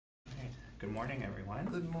Good morning, everyone.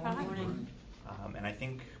 Good Hi. morning. And I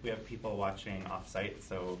think we have people watching off-site,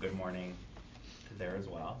 so good morning there as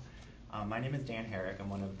well. My name is Dan Herrick. I'm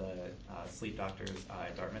one of the sleep doctors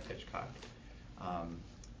at Dartmouth Hitchcock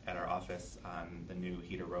at our office on the new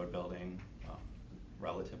Heater Road building,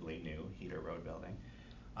 relatively new Heater Road building.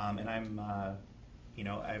 And I've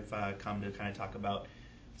come to kind of talk about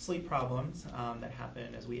sleep problems that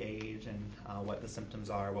happen as we age and what the symptoms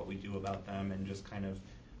are, what we do about them, and just kind of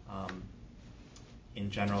in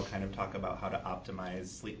general kind of talk about how to optimize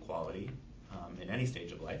sleep quality in any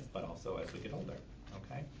stage of life, but also as we get older,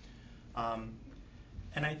 okay?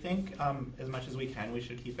 And I think as much as we can, we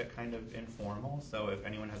should keep it kind of informal, so if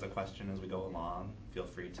anyone has a question as we go along, feel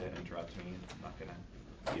free to interrupt me. It's not gonna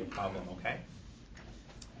be a problem, okay?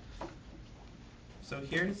 So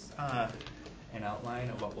here's an outline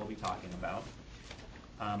of what we'll be talking about.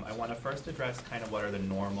 I want to first address kind of what are the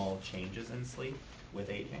normal changes in sleep with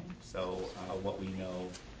aging. So what we know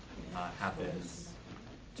happens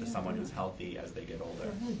to someone who's healthy as they get older.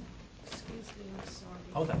 Excuse me, I'm sorry.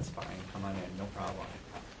 Oh, that's fine. Come on in, no problem.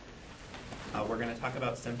 We're going to talk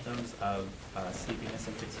about symptoms of sleepiness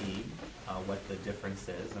and fatigue, what the difference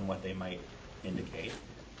is and what they might indicate.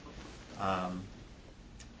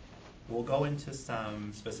 We'll go into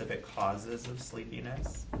some specific causes of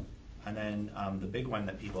sleepiness, and then the big one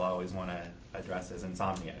that people always want to address is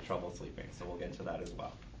insomnia, trouble sleeping, so we'll get to that as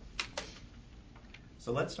well.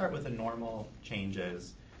 So let's start with the normal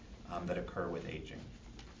changes that occur with aging.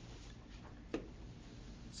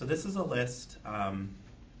 So this is a list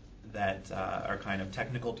that are kind of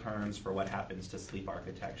technical terms for what happens to sleep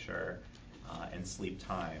architecture and sleep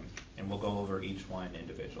time, and we'll go over each one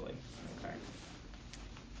individually, okay?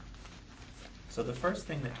 So the first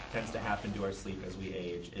thing that tends to happen to our sleep as we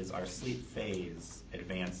age is our sleep phase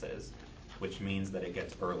advances, which means that it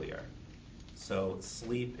gets earlier. So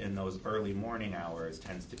sleep in those early morning hours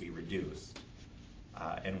tends to be reduced,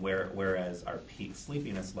 whereas our peak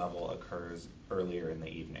sleepiness level occurs earlier in the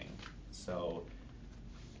evening. So,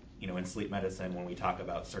 in sleep medicine, when we talk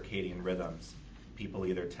about circadian rhythms, people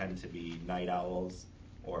either tend to be night owls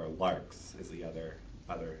or larks is the other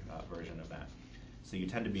version of that. So you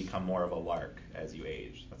tend to become more of a lark as you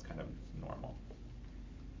age. That's kind of normal.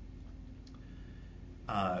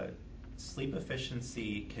 Sleep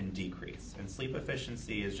efficiency can decrease. And sleep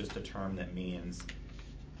efficiency is just a term that means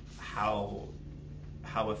how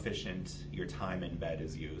efficient your time in bed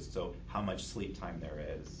is used. So how much sleep time there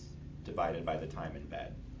is divided by the time in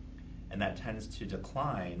bed. And that tends to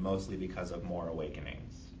decline mostly because of more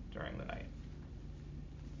awakenings during the night.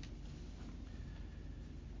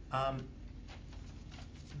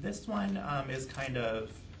 This one is kind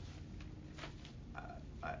of,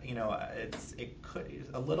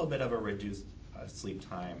 a little bit of a reduced sleep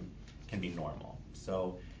time can be normal.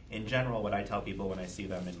 So in general, what I tell people when I see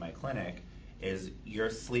them in my clinic is your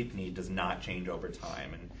sleep need does not change over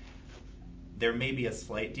time. And there may be a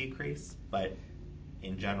slight decrease, but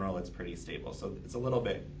in general, it's pretty stable. So it's a little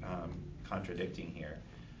bit contradicting here.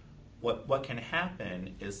 What can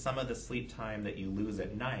happen is some of the sleep time that you lose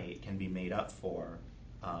at night can be made up for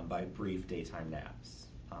by brief daytime naps,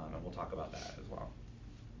 and we'll talk about that as well.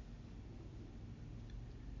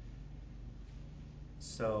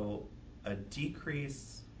 So a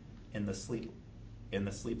decrease in the sleep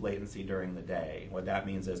latency during the day, what that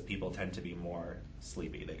means is people tend to be more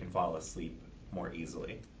sleepy. They can fall asleep more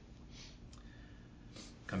easily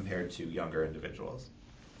compared to younger individuals.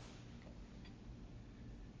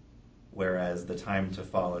 Whereas the time to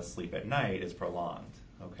fall asleep at night is prolonged,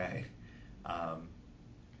 okay?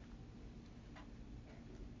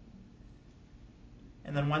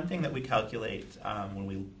 And then one thing that we calculate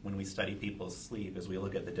when we study people's sleep is we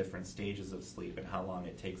look at the different stages of sleep and how long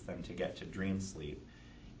it takes them to get to dream sleep.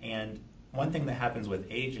 And one thing that happens with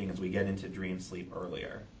aging is we get into dream sleep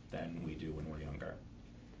earlier than we do when we're younger.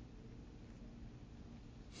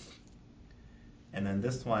 And then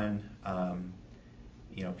this one,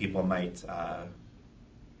 people might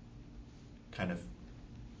kind of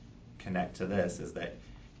connect to this, is that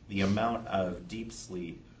the amount of deep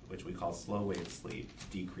sleep, which we call slow wave sleep,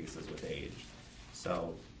 decreases with age.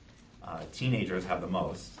 So teenagers have the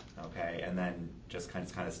most, okay, and then just kind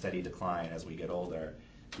of steady decline as we get older.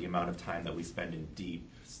 The amount of time that we spend in deep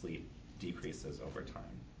sleep decreases over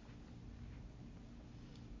time.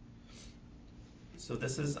 So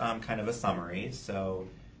this is kind of a summary. So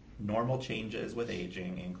normal changes with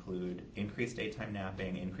aging include increased daytime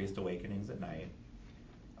napping, increased awakenings at night,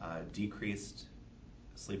 decreased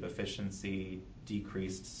sleep efficiency,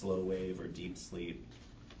 decreased slow wave or deep sleep,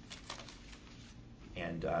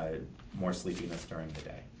 and more sleepiness during the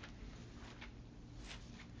day.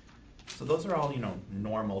 So those are all,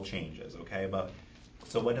 normal changes, okay? But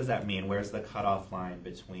so what does that mean? Where's the cutoff line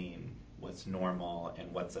between what's normal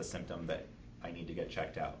and what's a symptom that I need to get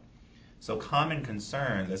checked out? So common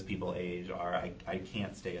concerns as people age are, I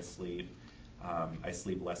can't stay asleep, I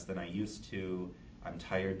sleep less than I used to, I'm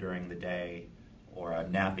tired during the day, or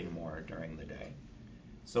I'm napping more during the day.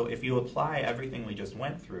 So if you apply everything we just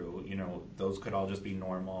went through, those could all just be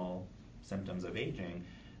normal symptoms of aging.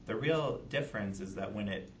 The real difference is that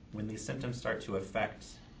when these symptoms start to affect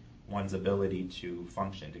one's ability to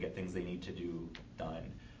function, to get things they need to do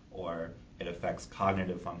done, or it affects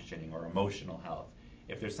cognitive functioning or emotional health,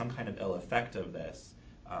 if there's some kind of ill effect of this,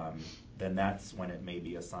 then that's when it may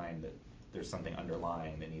be a sign that there's something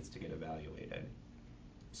underlying that needs to get evaluated.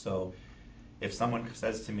 So if someone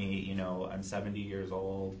says to me, I'm 70 years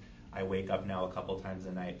old, I wake up now a couple times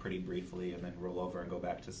a night pretty briefly and then roll over and go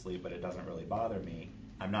back to sleep, but it doesn't really bother me,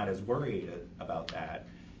 I'm not as worried about that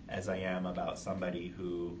as I am about somebody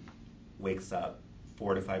who wakes up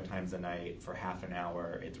 4 to 5 times a night for half an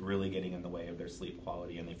hour. It's really getting in the way of their sleep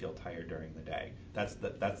quality and they feel tired during the day. That's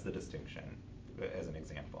the distinction, as an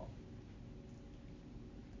example.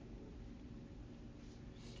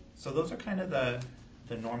 So those are kind of the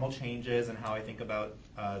normal changes and how I think about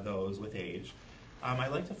those with age. I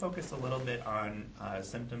like to focus a little bit on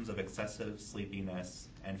symptoms of excessive sleepiness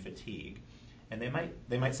and fatigue. And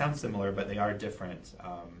they might sound similar, but they are different,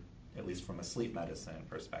 at least from a sleep medicine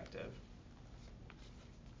perspective.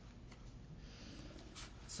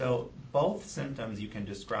 So both symptoms you can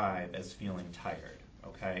describe as feeling tired,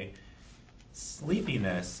 okay?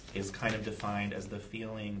 Sleepiness is kind of defined as the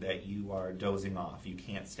feeling that you are dozing off. You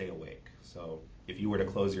can't stay awake. So if you were to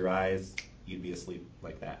close your eyes, you'd be asleep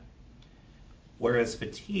like that. Whereas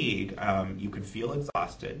fatigue, you can feel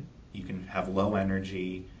exhausted, you can have low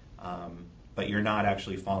energy, but you're not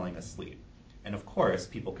actually falling asleep. And of course,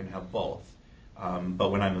 people can have both. But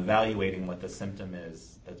when I'm evaluating what the symptom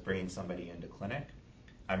is that's bringing somebody into clinic,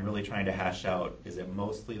 I'm really trying to hash out, is it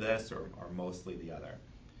mostly this or mostly the other?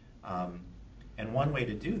 And one way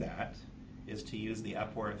to do that is to use the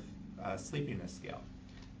Epworth Sleepiness Scale,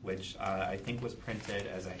 which I think was printed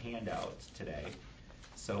as a handout today.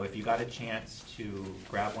 So if you got a chance to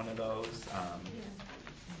grab one of those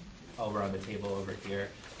over on the table over here,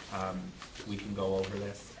 we can go over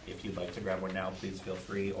this. If you'd like to grab one now, please feel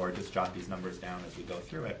free, or just jot these numbers down as we go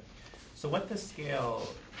through it. So what this scale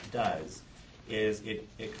does is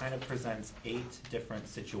it kind of presents 8 different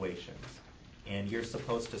situations, and you're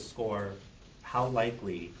supposed to score how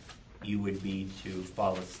likely you would be to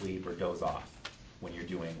fall asleep or doze off when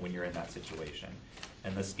you're in that situation.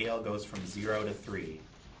 And the scale goes from 0 to 3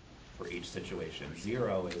 for each situation.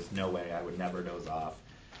 0 is no way, I would never doze off,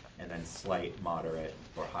 and then slight, moderate,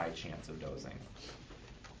 or high chance of dozing.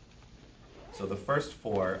 So the first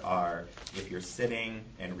 4 are if you're sitting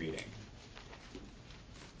and reading.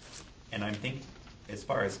 And I'm thinking, as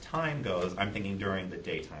far as time goes, I'm thinking during the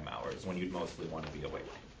daytime hours when you'd mostly want to be awake.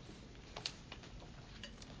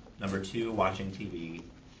 Number 2, watching TV.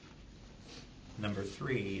 Number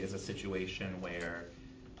 3 is a situation where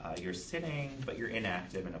you're sitting, but you're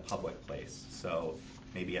inactive in a public place. So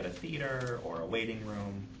maybe at a theater or a waiting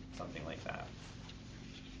room, something like that.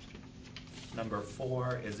 Number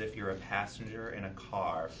 4 is if you're a passenger in a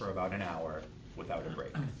car for about an hour without a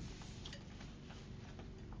break.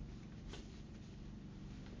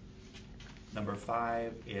 Number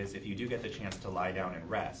 5 is if you do get the chance to lie down and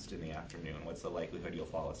rest in the afternoon, what's the likelihood you'll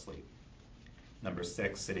fall asleep? Number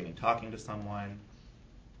 6, sitting and talking to someone.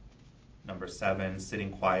 Number 7,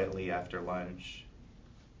 sitting quietly after lunch.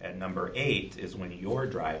 And number 8 is when you're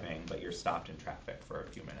driving, but you're stopped in traffic for a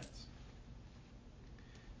few minutes.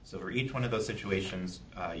 So for each one of those situations,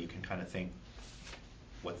 you can kind of think,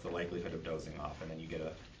 what's the likelihood of dozing off? And then you get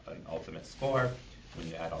an ultimate score when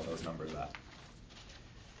you add all those numbers up.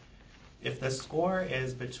 If the score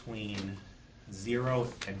is between 0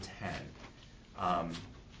 and 10,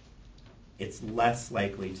 it's less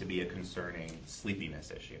likely to be a concerning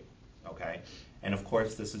sleepiness issue, okay? And of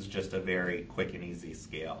course, this is just a very quick and easy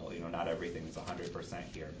scale. Not everything's 100%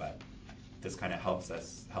 here, but this kind of helps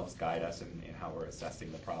guide us in how we're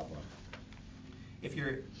assessing the problem. If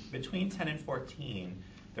you're between 10 and 14,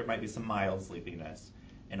 there might be some mild sleepiness,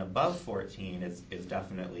 and above 14 is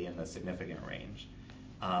definitely in the significant range.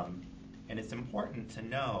 And it's important to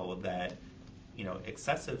know that,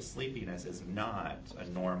 excessive sleepiness is not a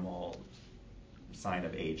normal sign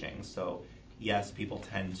of aging. So yes, people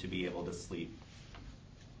tend to be able to sleep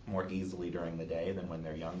more easily during the day than when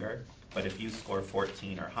they're younger. But if you score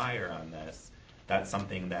 14 or higher on this, that's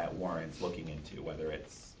something that warrants looking into, whether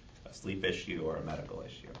it's a sleep issue or a medical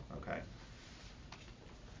issue, okay?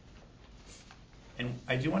 And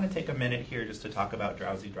I do want to take a minute here just to talk about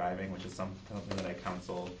drowsy driving, which is something that I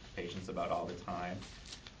counsel patients about all the time.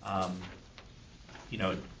 You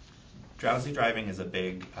know, drowsy driving is a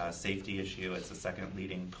big safety issue. It's the second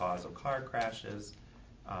leading cause of car crashes.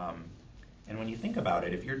 And when you think about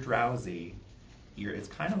it, if you're drowsy, it's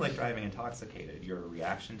kind of like driving intoxicated. Your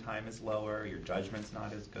reaction time is lower, your judgment's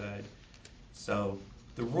not as good. So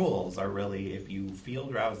the rules are really, if you feel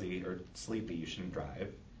drowsy or sleepy, you shouldn't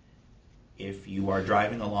drive. If you are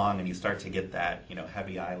driving along and you start to get that,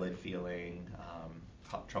 heavy eyelid feeling,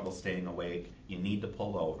 trouble staying awake, you need to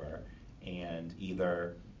pull over and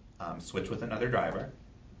either switch with another driver,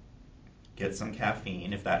 get some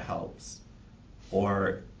caffeine if that helps,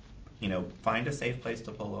 or find a safe place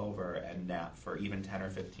to pull over and nap for even 10 or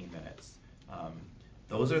 15 minutes.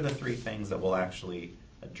 Those are the three things that will actually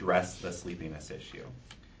address the sleepiness issue.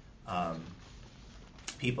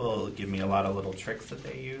 People give me a lot of little tricks that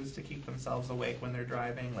they use to keep themselves awake when they're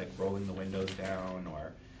driving, like rolling the windows down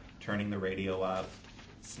or turning the radio up,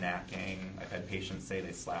 snacking. I've had patients say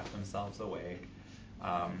they slap themselves awake.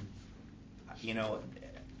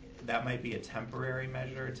 That might be a temporary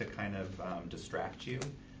measure to kind of distract you,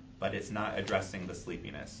 but it's not addressing the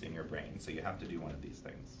sleepiness in your brain, so you have to do one of these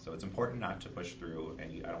things. So it's important not to push through,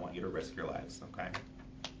 and I don't want you to risk your lives, okay?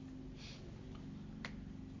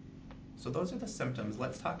 So those are the symptoms.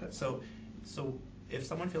 Let's talk. So if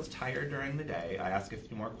someone feels tired during the day, I ask a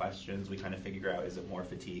few more questions. We kind of figure out, is it more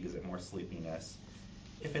fatigue? Is it more sleepiness?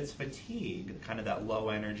 If it's fatigue, kind of that low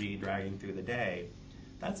energy dragging through the day,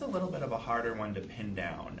 that's a little bit of a harder one to pin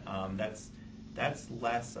down. That's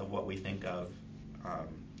less of what we think of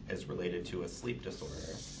as related to a sleep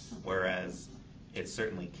disorder, whereas it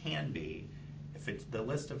certainly can be. The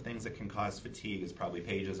list of things that can cause fatigue is probably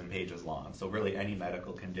pages and pages long. So really any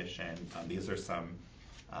medical condition, these are some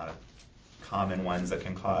common ones that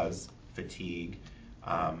can cause fatigue.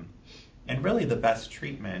 And really the best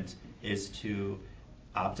treatment is to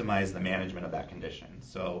optimize the management of that condition.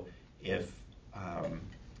 So if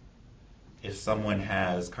someone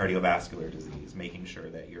has cardiovascular disease, making sure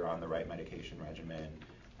that you're on the right medication regimen,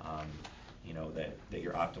 that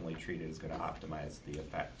you're optimally treated is going to optimize the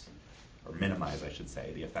effect, or minimize, I should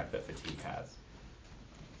say, the effect that fatigue has.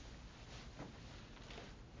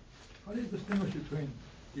 How do you distinguish between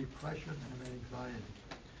depression and anxiety?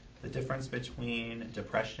 The difference between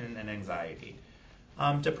depression and anxiety.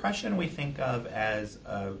 Depression we think of as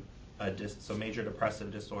so major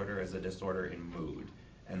depressive disorder is a disorder in mood.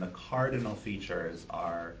 And the cardinal features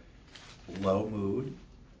are low mood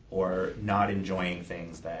or not enjoying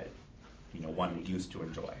things that one used to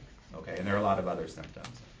enjoy. Okay, and there are a lot of other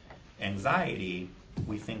symptoms. Anxiety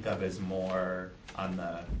we think of as more on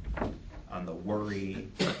the worry,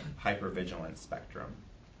 hypervigilance spectrum,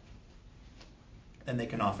 and they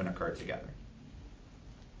can often occur together.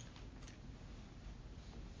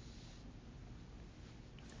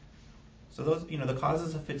 So those, the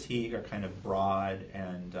causes of fatigue are kind of broad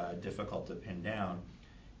and difficult to pin down.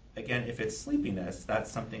 Again, if it's sleepiness,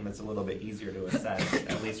 that's something that's a little bit easier to assess,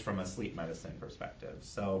 at least from a sleep medicine perspective.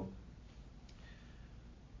 So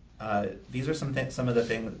these are some of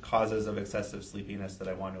the causes of excessive sleepiness that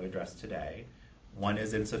I want to address today. One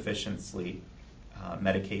is insufficient sleep.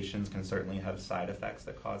 Medications can certainly have side effects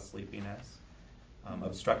that cause sleepiness.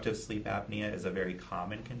 Obstructive sleep apnea is a very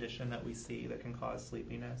common condition that we see that can cause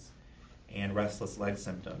sleepiness. And restless leg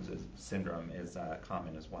syndrome is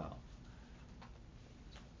common as well.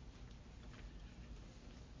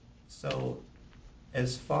 So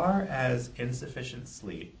as far as insufficient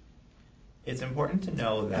sleep, it's important to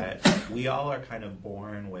know that we all are kind of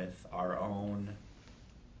born with our own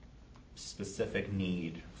specific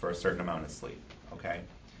need for a certain amount of sleep, okay?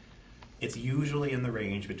 It's usually in the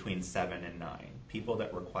range between 7 and 9. People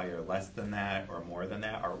that require less than that or more than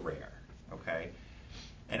that are rare, okay?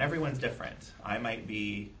 And everyone's different. I might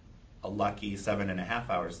be a lucky 7.5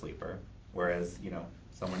 hour sleeper, whereas,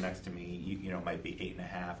 someone next to me, might be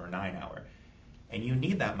 8.5 or 9 hour. And you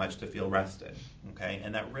need that much to feel rested, okay?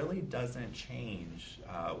 And that really doesn't change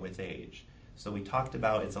with age. So we talked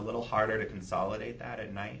about it's a little harder to consolidate that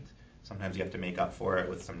at night. Sometimes you have to make up for it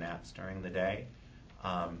with some naps during the day.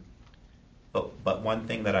 But one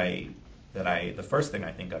thing the first thing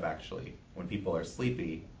I think of actually when people are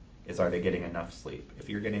sleepy is, are they getting enough sleep? If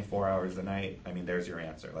you're getting 4 hours a night, there's your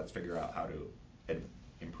answer. Let's figure out how to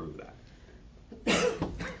improve that.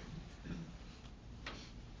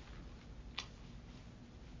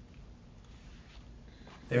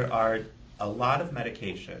 There are a lot of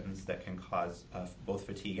medications that can cause both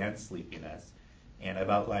fatigue and sleepiness, and I've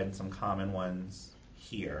outlined some common ones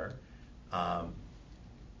here.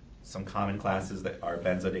 some common classes that are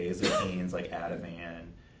benzodiazepines like Ativan.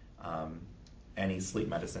 Any sleep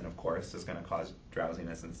medicine, of course, is going to cause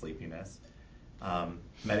drowsiness and sleepiness.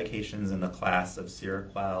 Medications in the class of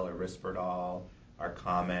Seroquel or Risperdal are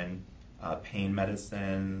common. Pain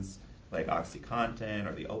medicines like OxyContin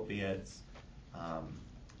or the opiates.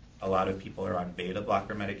 A lot of people are on beta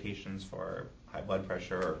blocker medications for high blood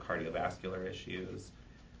pressure or cardiovascular issues.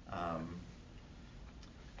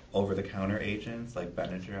 Over-the-counter agents like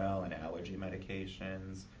Benadryl and allergy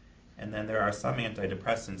medications. And then there are some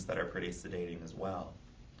antidepressants that are pretty sedating as well.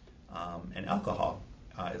 And alcohol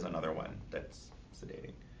is another one that's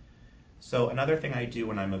sedating. So another thing I do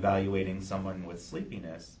when I'm evaluating someone with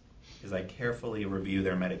sleepiness is I carefully review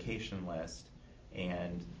their medication list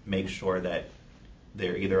and make sure that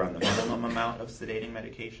they're either on the minimum amount of sedating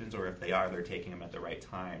medications, or if they are, they're taking them at the right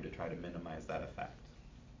time to try to minimize that effect.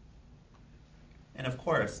 And of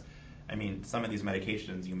course, I mean, some of these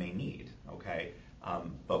medications you may need, okay?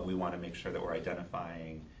 But we want to make sure that we're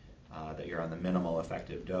identifying that you're on the minimal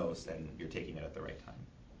effective dose and you're taking it at the right time.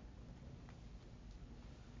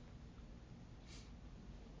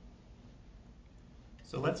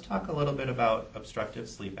 So let's talk a little bit about obstructive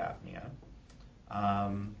sleep apnea.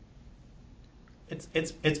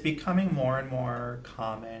 It's becoming more and more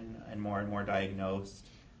common and more diagnosed.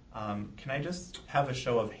 Can I just have a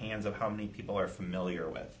show of hands of how many people are familiar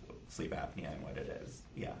with sleep apnea and what it is?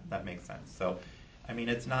 Yeah, that makes sense. So, I mean,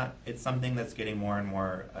 it's something that's getting more and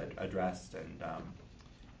more addressed, and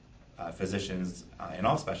physicians in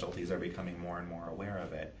all specialties are becoming more and more aware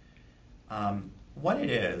of it. What it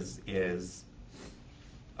is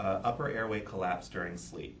upper airway collapse during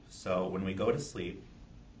sleep. So when we go to sleep,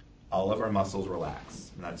 all of our muscles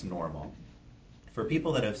relax, and that's normal. For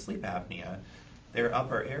people that have sleep apnea, their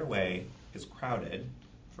upper airway is crowded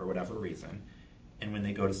for whatever reason, and when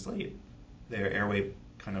they go to sleep, their airway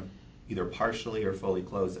kind of either partially or fully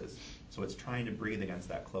closes. So it's trying to breathe against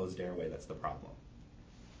that closed airway that's the problem.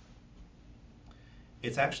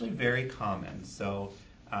 It's actually very common. So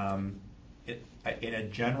in a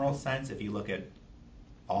general sense, if you look at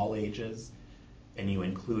all ages and you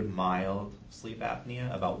include mild sleep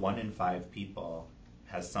apnea, about 1 in 5 people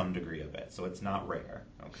has some degree of it. So it's not rare,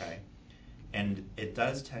 okay? And it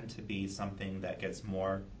does tend to be something that gets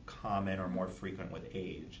more common or more frequent with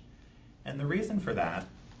age. And the reason for that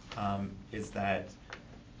is that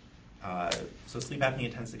so sleep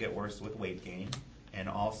apnea tends to get worse with weight gain, and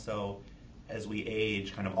also as we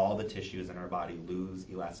age, kind of all the tissues in our body lose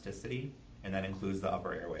elasticity, and that includes the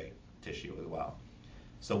upper airway tissue as well.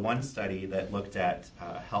 So one study that looked at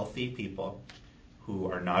healthy people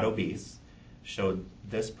who are not obese showed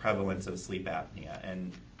this prevalence of sleep apnea,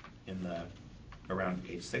 and in the around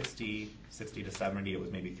age 60 to 70, it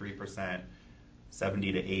was maybe 3%,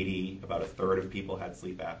 70 to 80, about a third of people had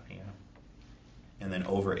sleep apnea. And then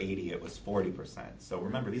over 80, it was 40%. So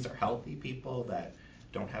remember, these are healthy people that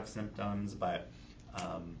don't have symptoms, but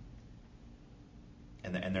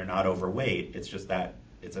and they're not overweight. It's just that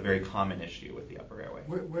it's a very common issue with the upper airway.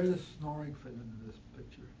 Where does snoring fit into this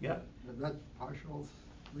picture? Yeah. Is that partial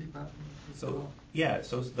sleep apnea? So yeah.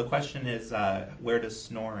 So the question is, where does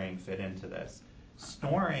snoring fit into this?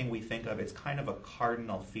 Snoring, we think of, it's kind of a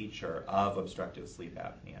cardinal feature of obstructive sleep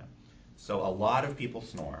apnea. So a lot of people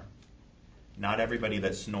snore. Not everybody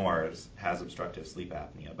that snores has obstructive sleep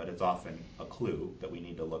apnea, but it's often a clue that we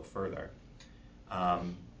need to look further.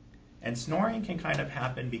 And snoring can kind of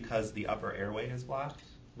happen because the upper airway is blocked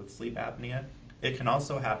with sleep apnea. It can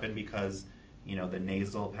also happen because, you know, the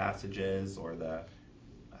nasal passages or the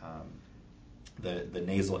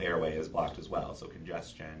nasal airway is blocked as well, so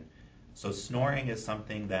congestion. So snoring is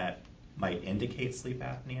something that might indicate sleep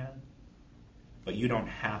apnea, but you don't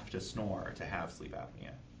have to snore to have sleep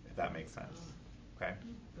apnea, if that makes sense. Okay?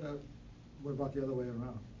 What about the other way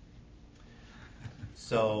around?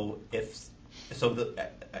 So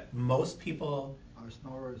most people Are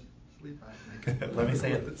snorers sleep apnea? let me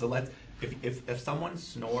say it. So if someone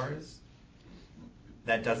snores,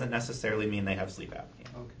 that doesn't necessarily mean they have sleep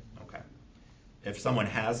apnea. Okay. If someone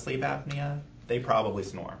has sleep apnea, they probably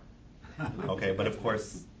snore. Okay, but of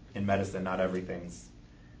course, in medicine, not everything's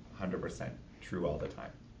 100% true all the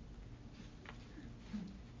time.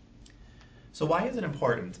 So why is it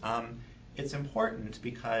important? It's important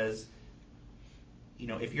because, you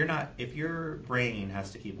know, if your brain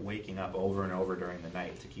has to keep waking up over and over during the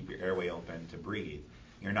night to keep your airway open to breathe,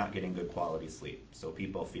 you're not getting good quality sleep. So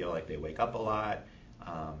people feel like they wake up a lot,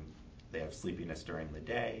 they have sleepiness during the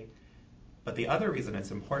day. But the other reason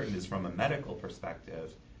it's important is from a medical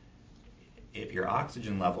perspective. If your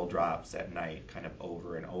oxygen level drops at night kind of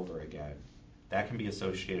over and over again, that can be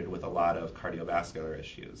associated with a lot of cardiovascular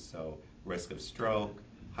issues. So risk of stroke,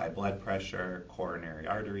 high blood pressure, coronary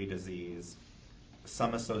artery disease,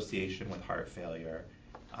 some association with heart failure,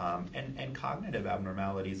 and cognitive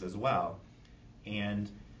abnormalities as well. And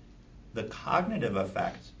the cognitive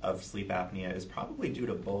effect of sleep apnea is probably due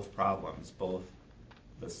to both problems, both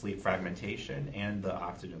the sleep fragmentation and the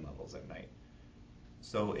oxygen levels at night.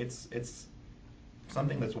 So it's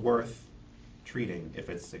something that's worth treating if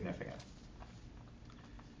it's significant.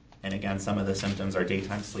 And again, some of the symptoms are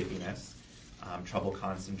daytime sleepiness, trouble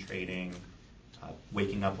concentrating,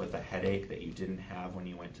 waking up with a headache that you didn't have when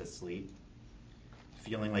you went to sleep,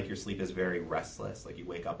 feeling like your sleep is very restless, like you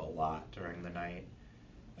wake up a lot during the night.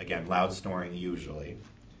 Again, loud snoring usually.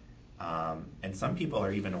 And some people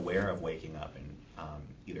are even aware of waking up and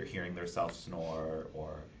either hearing themselves snore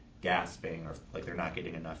or gasping or like they're not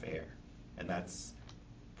getting enough air. And that's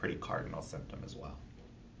a pretty cardinal symptom as well.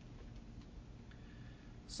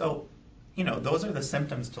 So, those are the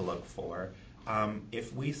symptoms to look for.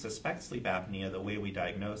 If we suspect sleep apnea, the way we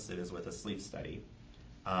diagnose it is with a sleep study.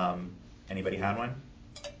 Anybody had one?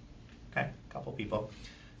 Okay, a couple people.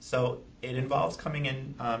 So it involves coming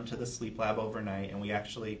in to the sleep lab overnight, and we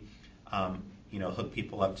actually, hook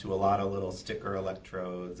people up to a lot of little sticker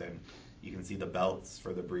electrodes, and you can see the belts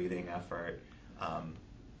for the breathing effort.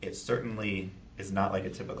 It certainly is not like a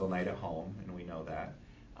typical night at home, and we know that.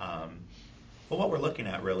 But what we're looking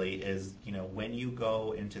at really is, when you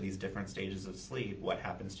go into these different stages of sleep, what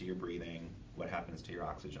happens to your breathing, what happens to your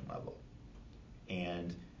oxygen level.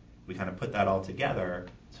 And we kind of put that all together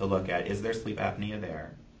to look at, is there sleep apnea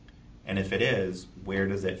there? And if it is, where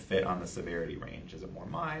does it fit on the severity range? Is it more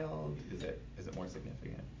mild? Is it more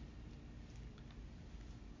significant?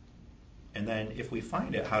 And then if we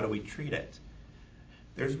find it, how do we treat it?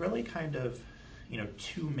 There's really kind of,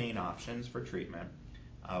 two main options for treatment.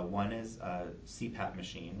 One is a CPAP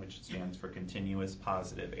machine, which stands for continuous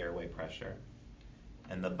positive airway pressure.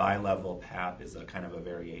 And the bi-level PAP is a kind of a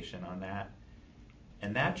variation on that.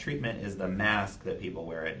 And that treatment is the mask that people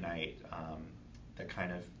wear at night that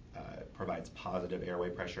kind of provides positive airway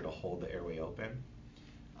pressure to hold the airway open.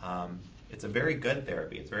 It's a very good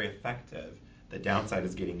therapy. It's very effective. The downside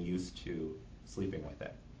is getting used to sleeping with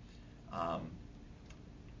it.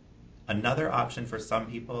 Another option for some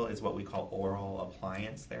people is what we call oral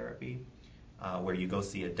appliance therapy, where you go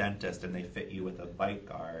see a dentist and they fit you with a bite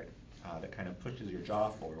guard that kind of pushes your jaw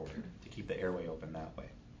forward to keep the airway open that way.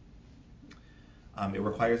 It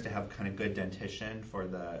requires to have kind of good dentition for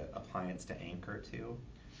the appliance to anchor to.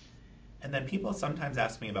 And then people sometimes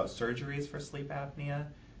ask me about surgeries for sleep apnea.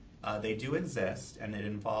 They do exist, and it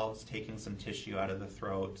involves taking some tissue out of the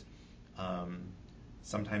throat,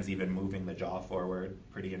 sometimes even moving the jaw forward,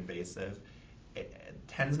 pretty invasive. It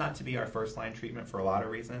tends not to be our first line treatment for a lot of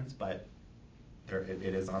reasons, but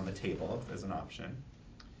it is on the table as an option.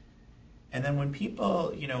 And then when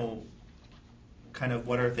people, kind of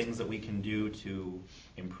what are things that we can do to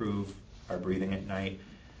improve our breathing at night,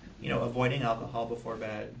 avoiding alcohol before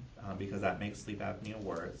bed because that makes sleep apnea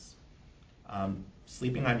worse.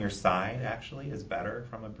 Sleeping on your side actually is better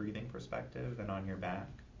from a breathing perspective than on your back.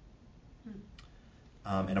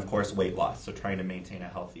 And of course, weight loss. So trying to maintain a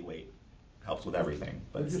healthy weight helps with everything.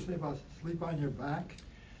 But did you say about sleep on your back?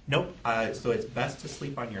 Nope. So it's best to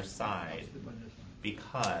sleep on your side Sleep on your side.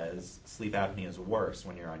 because sleep apnea is worse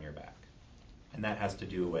when you're on your back. And that has to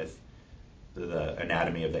do with the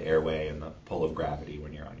anatomy of the airway and the pull of gravity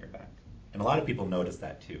when you're on your back. And a lot of people notice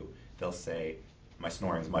that too. They'll say, my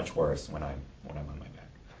snoring's much worse when I'm on my back.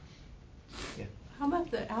 Yeah. How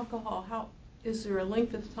about the alcohol? Is there a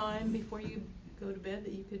length of time before you go to bed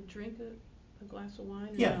that you could drink a glass of wine?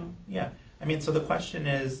 Or Yeah, no? yeah. I mean, so the question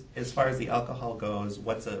is, as far as the alcohol goes,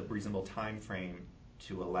 what's a reasonable time frame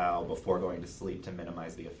to allow before going to sleep to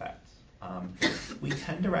minimize the effects? We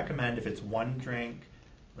tend to recommend if it's one drink,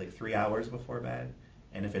 like 3 hours before bed,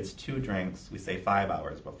 and if it's 2 drinks, we say 5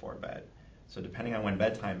 hours before bed. So depending on when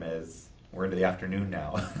bedtime is, we're into the afternoon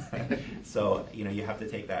now. So, you have to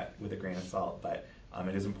take that with a grain of salt, but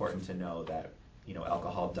it is important to know that,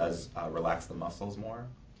 alcohol does relax the muscles more,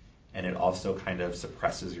 and it also kind of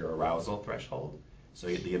suppresses your arousal threshold, so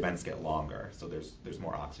the events get longer, so there's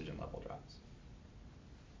more oxygen level drops.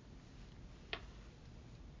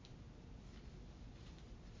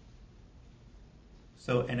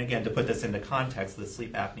 So, and again, to put this into context, the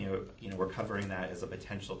sleep apnea, we're covering that as a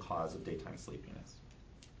potential cause of daytime sleepiness.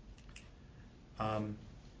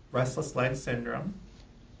 Restless leg syndrome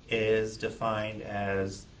is defined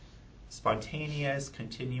as spontaneous,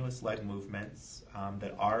 continuous leg movements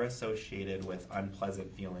that are associated with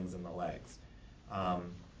unpleasant feelings in the legs.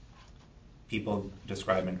 People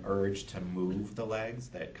describe an urge to move the legs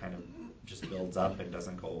that kind of just builds up and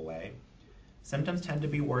doesn't go away. Symptoms tend to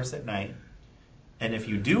be worse at night. And if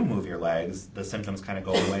you do move your legs, the symptoms kind of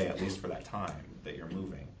go away, at least for that time that you're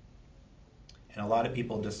moving. And a lot of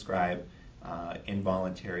people describe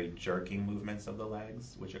involuntary jerking movements of the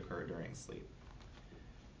legs, which occur during sleep.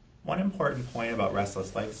 One important point about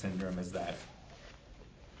restless leg syndrome is that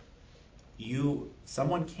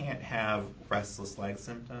someone can't have restless leg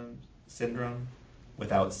syndrome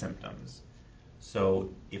without symptoms. So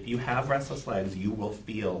if you have restless legs, you will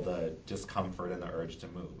feel the discomfort and the urge to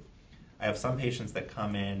move. I have some patients that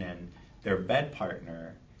come in and their bed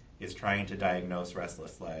partner is trying to diagnose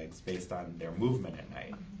restless legs based on their movement at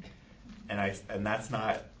night. And that's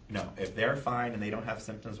not, no, if they're fine and they don't have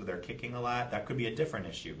symptoms where they're kicking a lot, that could be a different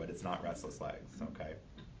issue, but it's not restless legs, okay?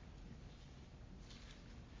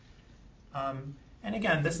 And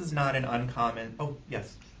again, this is not an uncommon, oh,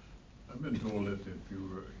 yes? I've been told that if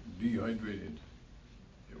you're dehydrated,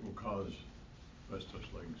 it will cause restless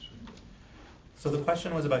legs syndrome. So the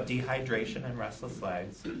question was about dehydration and restless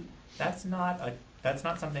legs. That's not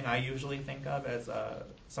something I usually think of as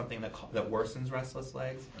something that worsens restless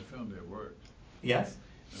legs. I found it worked. Yes.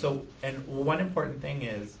 So, and one important thing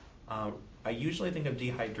is, I usually think of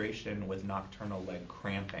dehydration with nocturnal leg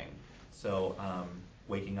cramping. So,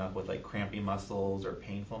 waking up with like crampy muscles or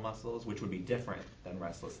painful muscles, which would be different than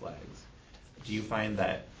restless legs. Do you find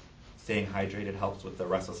that staying hydrated helps with the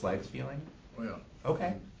restless legs feeling? Oh, yeah.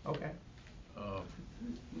 Okay. Okay. I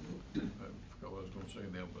forgot what I was going to say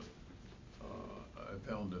now, but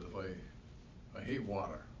I found that if I hate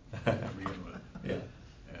water to begin with, Yeah.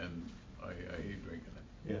 and I hate drinking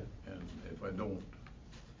it. Yeah. And if I don't,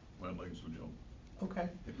 my legs will jump. Okay.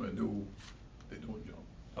 If I do, they don't jump.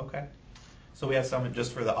 Okay. So we have someone,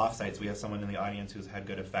 just for the offsites, we have someone in the audience who's had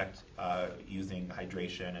good effect using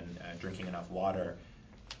hydration and drinking enough water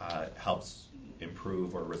helps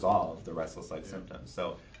improve or resolve the restless leg symptoms.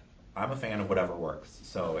 So I'm a fan of whatever works.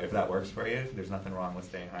 So if that works for you, there's nothing wrong with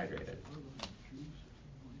staying hydrated.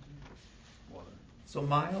 Water. So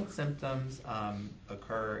mild symptoms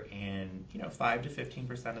occur in 5 to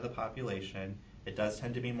 15% of the population. It does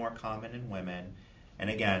tend to be more common in women. And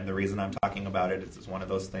again, the reason I'm talking about it is it's one of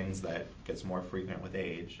those things that gets more frequent with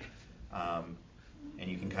age. And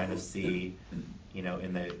you can kind of see,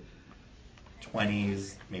 in the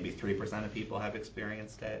 20s, maybe 3% of people have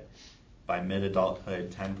experienced it. By mid-adulthood,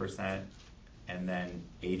 10%. And then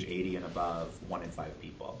age 80 and above, 1 in 5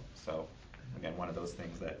 people. So again, one of those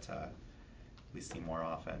things that we see more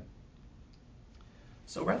often.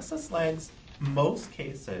 So restless legs, most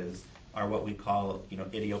cases are what we call,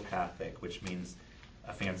 idiopathic, which means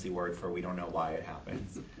a fancy word for we don't know why it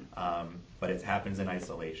happens, but it happens in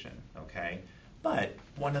isolation, okay? But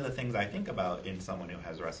one of the things I think about in someone who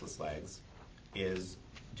has restless legs is,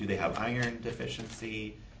 do they have iron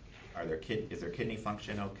deficiency? Is their kidney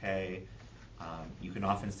function okay? You can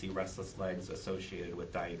often see restless legs associated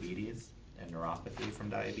with diabetes and neuropathy from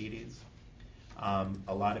diabetes.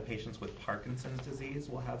 A lot of patients with Parkinson's disease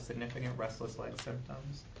will have significant restless leg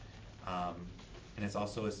symptoms. And it's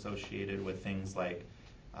also associated with things like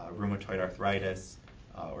rheumatoid arthritis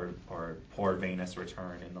or poor venous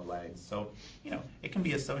return in the legs. So, it can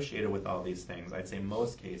be associated with all these things. I'd say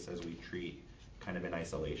most cases we treat kind of in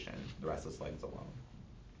isolation, the restless legs alone.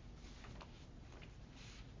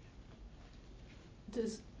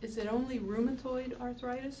 Is it only rheumatoid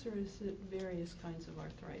arthritis, or is it various kinds of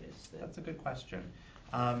arthritis? That's a good question.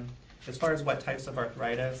 As far as what types of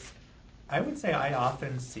arthritis, I would say I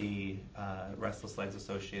often see restless legs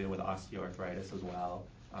associated with osteoarthritis as well,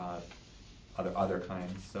 other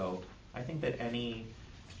kinds. So I think that any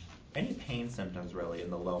pain symptoms really in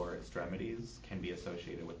the lower extremities can be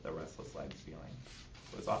associated with the restless legs feeling.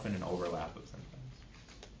 So it's often an overlap of symptoms.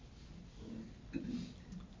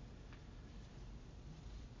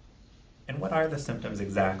 And what are the symptoms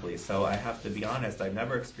exactly? So I have to be honest, I've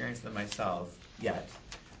never experienced them myself yet.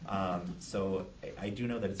 So I do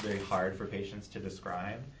know that it's very hard for patients to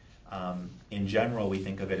describe. In general, we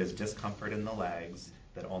think of it as discomfort in the legs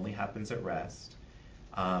that only happens at rest.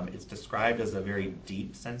 It's described as a very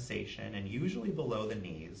deep sensation and usually below the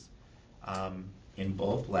knees in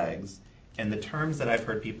both legs. And the terms that I've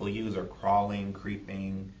heard people use are crawling,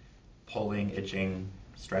 creeping, pulling, itching,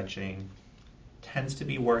 stretching. Tends to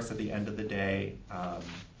be worse at the end of the day,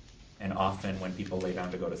 and often when people lay down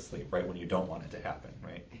to go to sleep, right when you don't want it to happen,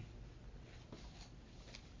 right?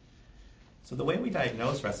 So the way we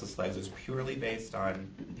diagnose restless legs is purely based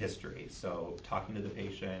on history. So talking to the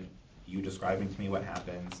patient, you describing to me what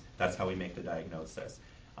happens, that's how we make the diagnosis.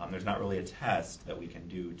 There's not really a test that we can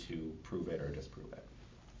do to prove it or disprove it.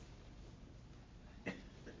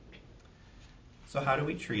 So how do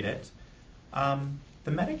we treat it?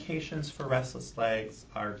 The medications for restless legs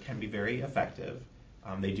can be very effective.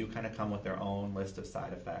 They do kind of come with their own list of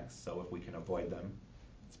side effects, so if we can avoid them,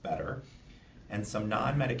 it's better. And some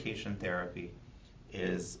non-medication therapy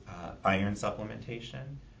is iron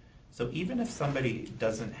supplementation. So even if somebody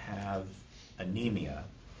doesn't have anemia,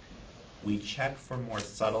 we check for more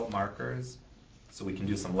subtle markers, so we can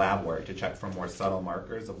do some lab work to check for more subtle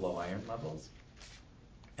markers of low iron levels.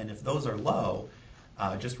 And if those are low,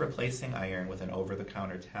 just replacing iron with an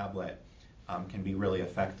over-the-counter tablet can be really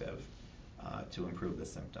effective to improve the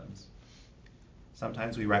symptoms.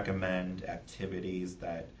 Sometimes we recommend activities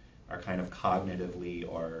that are kind of cognitively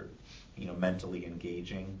or mentally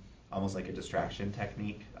engaging, almost like a distraction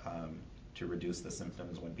technique to reduce the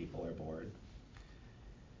symptoms when people are bored.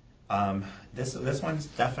 This one's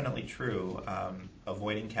definitely true.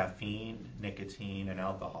 Avoiding caffeine, nicotine, and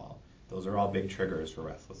alcohol. Those are all big triggers for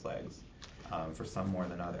restless legs, for some more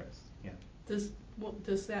than others. Yeah.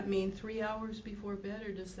 Does that mean 3 hours before bed,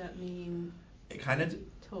 or does that mean it kind of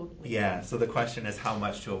totally? Yeah. So the question is how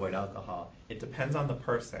much to avoid alcohol. It depends on the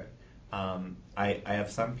person. I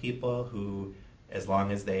have some people who, as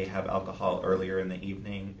long as they have alcohol earlier in the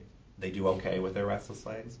evening, they do okay with their restless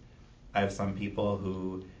legs. I have some people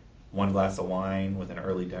who one glass of wine with an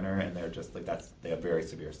early dinner and they're just like they have very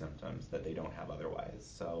severe symptoms that they don't have otherwise.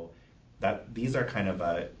 So these are kind of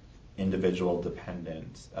a individual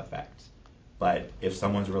dependent effect. But if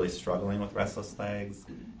someone's really struggling with restless legs,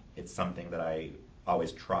 it's something that I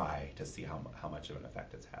always try to see how much of an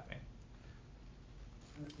effect it's having.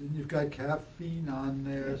 And you've got caffeine on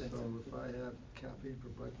there, so if I have caffeine for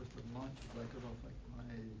breakfast and lunch, is that going to affect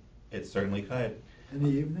my... It certainly could. In the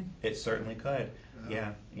evening? It certainly could.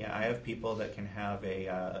 Yeah. I have people that can have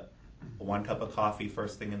a 1 cup of coffee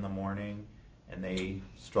first thing in the morning, and they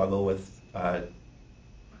struggle with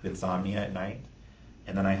insomnia at night.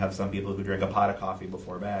 And then I have some people who drink a pot of coffee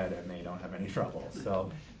before bed, and they don't have any trouble.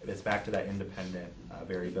 So it's back to that independent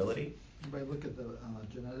variability. Anybody look at the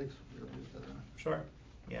genetics? Sure.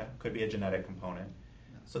 Yeah, could be a genetic component.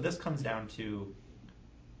 Yeah. So this comes down to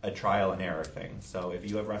a trial and error thing. So if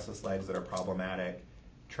you have restless legs that are problematic,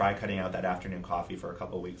 try cutting out that afternoon coffee for a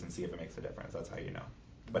couple of weeks and see if it makes a difference. That's how you know.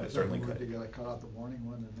 But it certainly could. You got to cut out the morning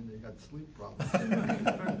one, and then you got sleep problems.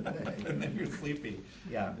 And then you're sleepy.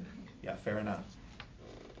 Yeah, fair enough.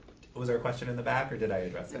 Was there a question in the back, or did I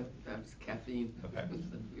address it? That was caffeine. Okay.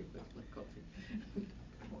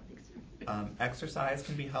 Exercise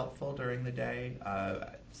can be helpful during the day.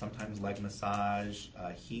 Sometimes leg massage,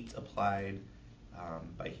 heat applied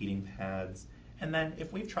by heating pads. And then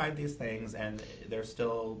if we've tried these things and there's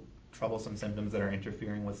still troublesome symptoms that are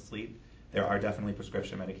interfering with sleep, there are definitely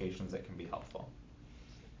prescription medications that can be helpful.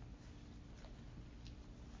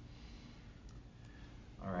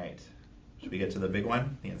 All right. Should we get to the big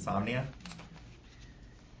one, the insomnia?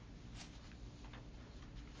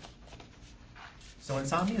 So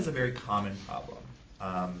insomnia is a very common problem,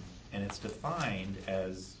 and it's defined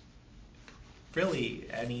as really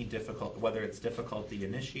any whether it's difficulty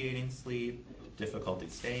initiating sleep, difficulty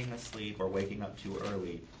staying asleep, or waking up too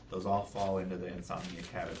early. Those all fall into the insomnia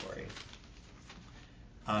category.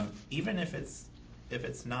 Even if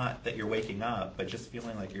it's not that you're waking up, but just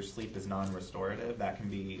feeling like your sleep is non-restorative, that can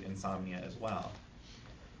be insomnia as well.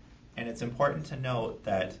 And it's important to note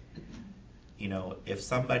that, if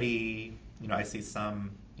somebody, I see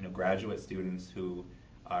some, graduate students who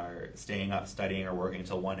are staying up studying or working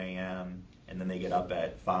until 1 a.m. and then they get up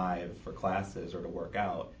at 5 for classes or to work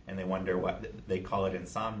out, and they wonder what they call it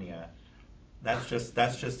insomnia. That's just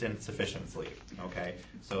insufficient sleep. Okay,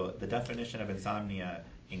 so the definition of insomnia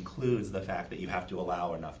includes the fact that you have to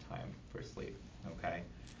allow enough time for sleep. Okay,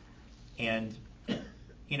 and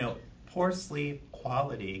poor sleep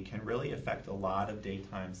quality can really affect a lot of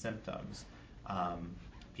daytime symptoms.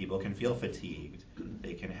 People can feel fatigued.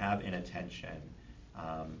 They can have inattention.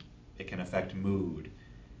 It can affect mood,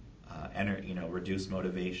 reduce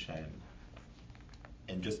motivation,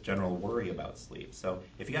 and just general worry about sleep. So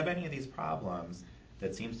if you have any of these problems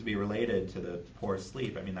that seems to be related to the poor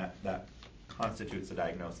sleep, that constitutes a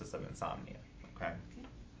diagnosis of insomnia. Okay?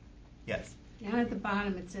 Yes? Down at the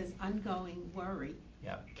bottom it says ongoing worry.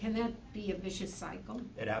 Yeah. Can that be a vicious cycle?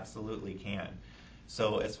 It absolutely can.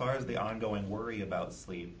 So as far as the ongoing worry about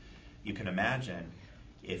sleep, you can imagine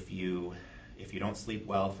if you don't sleep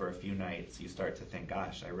well for a few nights, you start to think,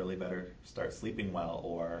 gosh, I really better start sleeping well,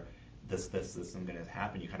 or this isn't going to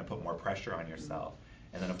happen. You kind of put more pressure on yourself.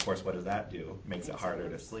 And then, of course, what does that do? It makes it harder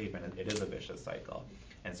to sleep, and it is a vicious cycle.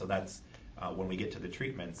 And so that's, when we get to the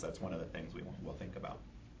treatments, that's one of the things we'll think about.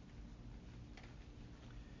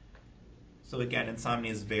 So again,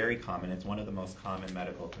 insomnia is very common. It's one of the most common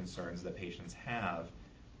medical concerns that patients have.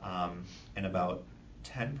 And about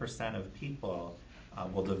 10% of people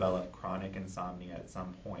will develop chronic insomnia at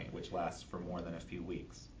some point, which lasts for more than a few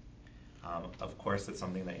weeks. Of course, it's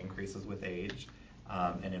something that increases with age.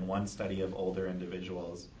 And in one study of older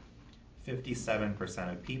individuals,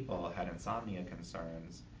 57% of people had insomnia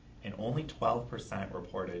concerns, and only 12%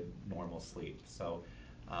 reported normal sleep. So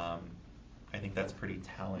I think that's pretty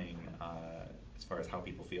telling as far as how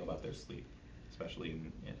people feel about their sleep, especially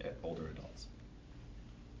in older adults.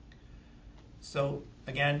 So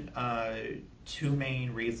again, two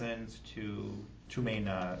main ways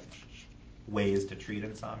to treat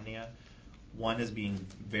insomnia. One is being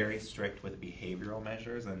very strict with behavioral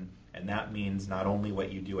measures, and that means not only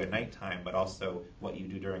what you do at nighttime, but also what you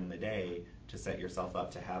do during the day to set yourself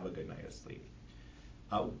up to have a good night of sleep.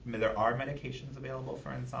 There are medications available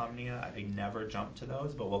for insomnia. I never jump to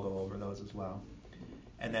those, but we'll go over those as well.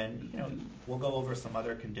 And then, we'll go over some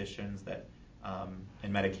other conditions that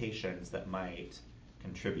and medications that might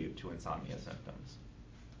contribute to insomnia symptoms.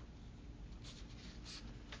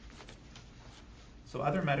 So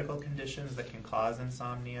other medical conditions that can cause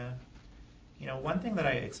insomnia. One thing that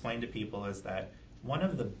I explain to people is that one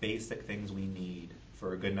of the basic things we need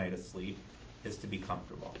for a good night of sleep is to be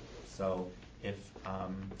comfortable. So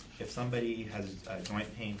if somebody has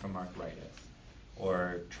joint pain from arthritis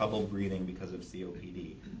or trouble breathing because of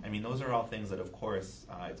COPD, those are all things that, of course,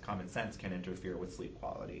 it's common sense, can interfere with sleep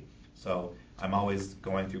quality. So I'm always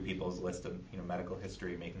going through people's list of medical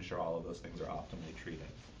history, making sure all of those things are optimally treated.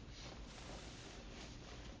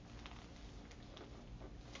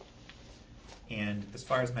 And as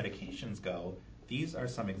far as medications go, these are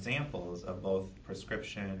some examples of both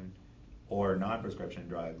prescription or non-prescription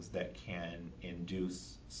drugs that can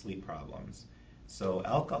induce sleep problems. So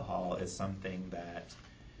alcohol is something that,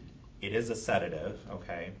 it is a sedative,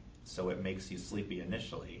 okay? So it makes you sleepy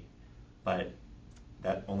initially, but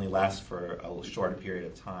that only lasts for a short period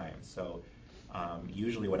of time. So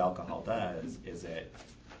usually what alcohol does is it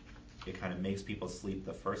kind of makes people sleep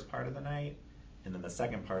the first part of the night, and then the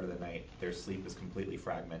second part of the night, their sleep is completely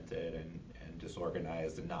fragmented and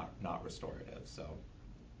disorganized and not restorative. So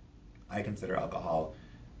I consider alcohol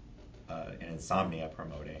an insomnia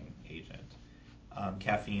promoting agent.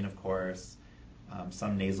 Caffeine, of course.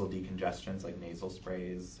 Some nasal decongestants, like nasal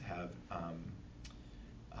sprays, have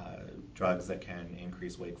drugs that can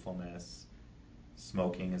increase wakefulness.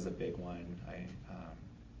 Smoking is a big one.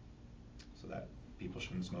 So that people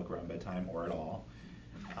shouldn't smoke around bedtime or at all.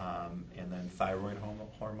 And then thyroid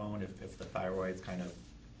hormone, if the thyroid's kind of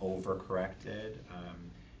overcorrected,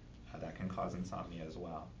 that can cause insomnia as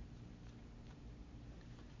well.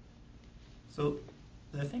 So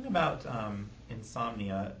the thing about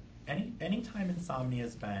insomnia, anytime insomnia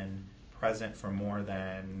has been present for more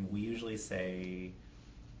than, we usually say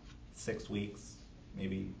 6 weeks,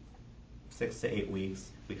 maybe 6 to 8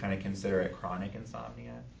 weeks, we kind of consider it chronic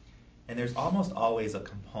insomnia. And there's almost always a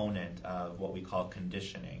component of what we call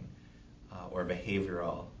conditioning or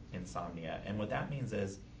behavioral insomnia. And what that means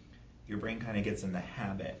is your brain kind of gets in the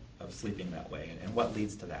habit of sleeping that way. And what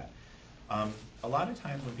leads to that? A lot of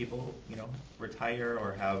times when people, retire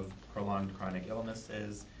or have prolonged chronic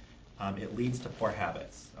illnesses, it leads to poor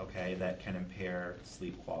habits, okay, that can impair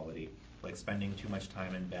sleep quality, like spending too much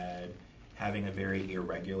time in bed, having a very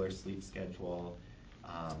irregular sleep schedule,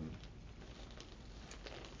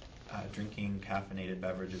 drinking caffeinated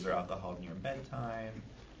beverages or alcohol near bedtime,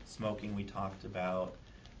 smoking we talked about,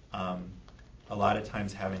 a lot of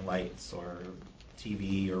times having lights or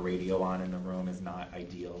TV or radio on in the room is not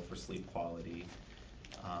ideal for sleep quality.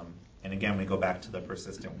 And again, we go back to the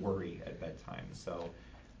persistent worry at bedtime. So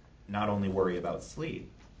not only worry about sleep,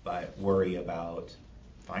 but worry about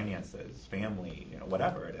finances, family,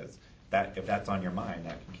 whatever it is. That if that's on your mind,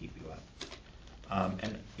 that can keep you up.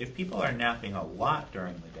 And if people are napping a lot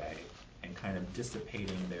during the day and kind of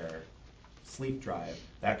dissipating their sleep drive,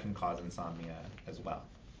 that can cause insomnia as well.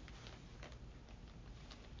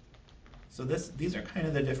 So these are kind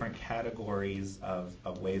of the different categories of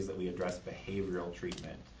ways that we address behavioral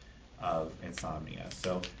treatment of insomnia.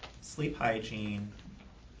 So sleep hygiene,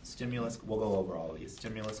 stimulus, we'll go over all of these,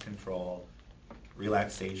 stimulus control,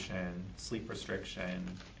 relaxation, sleep restriction,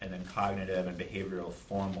 and then cognitive and behavioral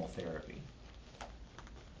formal therapy.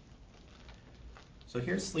 So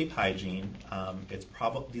here's sleep hygiene.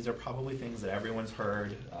 These are probably things that everyone's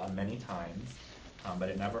heard many times, but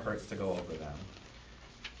it never hurts to go over them.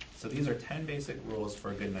 So these are 10 basic rules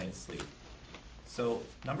for a good night's sleep. So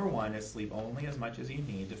number one is sleep only as much as you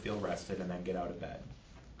need to feel rested and then get out of bed.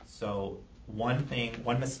 So one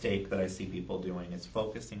mistake that I see people doing is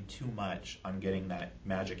focusing too much on getting that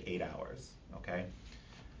magic 8 hours, okay?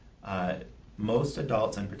 Most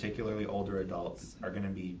adults, and particularly older adults, are going to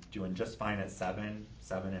be doing just fine at 7,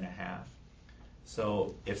 7.5.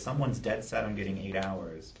 So if someone's dead set on getting 8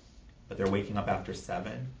 hours, but they're waking up after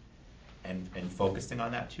 7 and focusing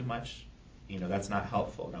on that too much, you know, that's not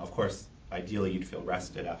helpful. Now, of course, ideally you'd feel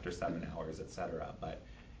rested after 7 hours, etc. But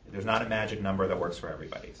there's not a magic number that works for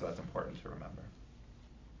everybody, so that's important to remember.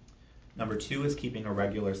 Number 2 is keeping a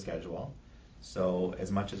regular schedule. So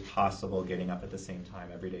as much as possible, getting up at the same time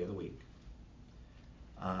every day of the week.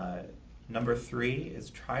 Number 3 is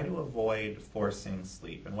try to avoid forcing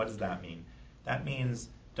sleep. And what does that mean? That means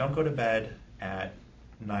don't go to bed at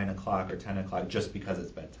 9 o'clock or 10 o'clock just because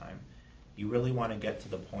it's bedtime. You really want to get to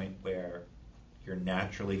the point where you're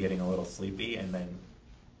naturally getting a little sleepy, and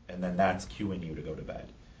then that's cueing you to go to bed.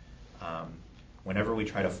 Whenever we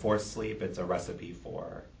try to force sleep, it's a recipe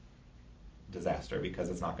for disaster because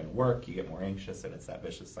it's not going to work, you get more anxious, and it's that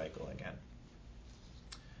vicious cycle again.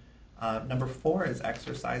 Number 4 is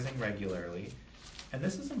exercising regularly. And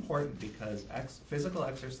this is important because physical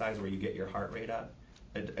exercise where you get your heart rate up,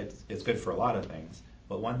 it's good for a lot of things.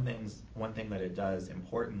 But one thing that it does,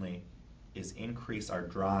 importantly, is increase our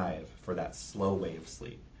drive for that slow wave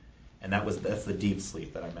sleep. And that's the deep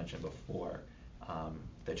sleep that I mentioned before,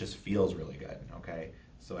 that just feels really good, okay?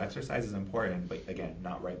 So exercise is important, but again,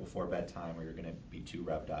 not right before bedtime or you're going to be too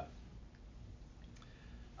revved up.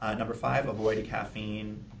 Number 5, avoid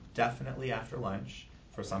caffeine, definitely after lunch.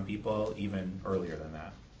 For some people, even earlier than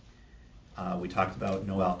that. We talked about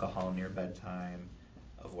no alcohol near bedtime,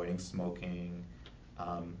 avoiding smoking.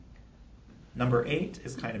 Number 8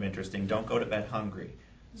 is kind of interesting. Don't go to bed hungry.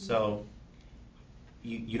 So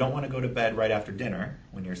you don't want to go to bed right after dinner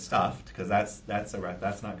when you're stuffed, because that's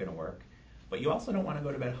not going to work. But you also don't want to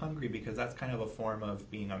go to bed hungry because that's kind of a form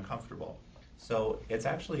of being uncomfortable. So it's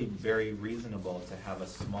actually very reasonable to have a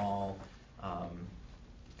small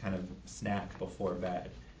kind of snack before bed.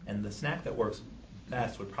 And the snack that works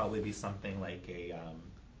best would probably be something like a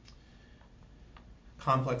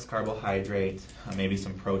complex carbohydrate, maybe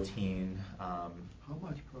some protein. How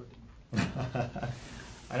much protein?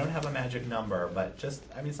 I don't have a magic number, but just,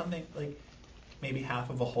 something like maybe half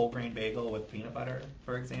of a whole grain bagel with peanut butter,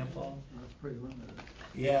 for example. That's pretty limited.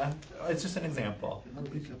 Yeah, it's just an example. No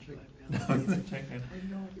piece of chicken. No piece of chicken.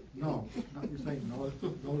 No, you're saying no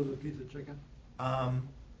to the piece of chicken?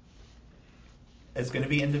 It's going to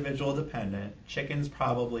be individual dependent. Chicken's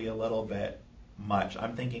probably a little bit much.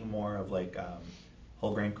 I'm thinking more of like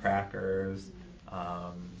whole grain crackers.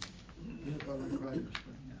 Peanut butter and crackers,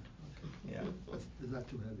 yeah. Okay. Yeah. Is that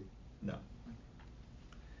too heavy? No.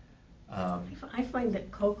 I find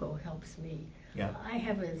that cocoa helps me. Yeah. I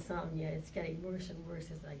have insomnia. It's getting worse and worse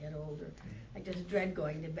as I get older. I just dread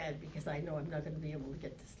going to bed because I know I'm not going to be able to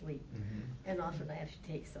get to sleep. Mm-hmm. And often I have to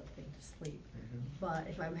take something to sleep. Mm-hmm. But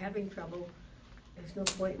if I'm having trouble, there's no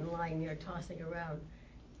point in lying there tossing around.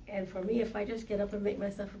 And for me, if I just get up and make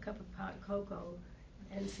myself a cup of hot cocoa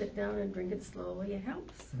and sit down and drink it slowly, it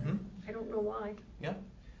helps. Mm-hmm. I don't know why. Yeah.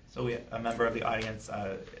 So a member of the audience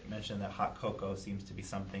mentioned that hot cocoa seems to be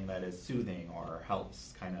something that is soothing or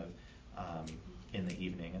helps kind of in the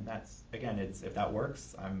evening, and that's, again, if that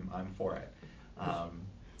works, I'm for it.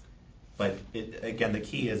 But again, the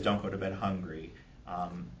key is don't go to bed hungry.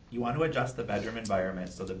 You want to adjust the bedroom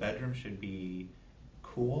environment, so the bedroom should be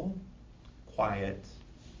cool, quiet,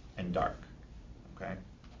 and dark. Okay.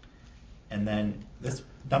 And then this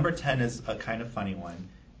number 10 is a kind of funny one.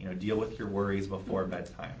 Deal with your worries before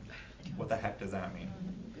bedtime. What the heck does that mean?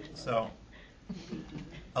 So,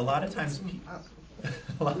 a lot of times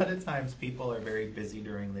people are very busy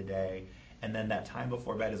during the day, and then that time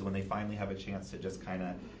before bed is when they finally have a chance to just kind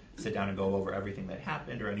of sit down and go over everything that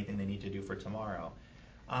happened or anything they need to do for tomorrow.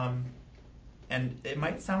 And it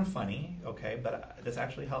might sound funny, okay, but this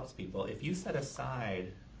actually helps people. If you set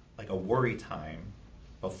aside like a worry time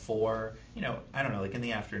before, I don't know, like in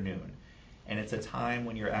the afternoon, and it's a time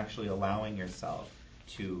when you're actually allowing yourself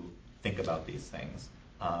to think about these things,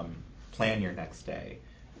 plan your next day,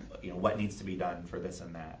 what needs to be done for this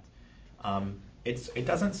and that. It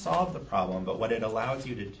doesn't solve the problem, but what it allows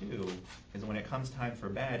you to do is when it comes time for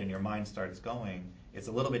bed and your mind starts going, it's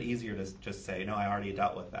a little bit easier to just say, no, I already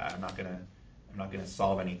dealt with that. I'm not gonna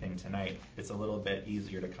solve anything tonight. It's a little bit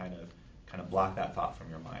easier to kind of block that thought from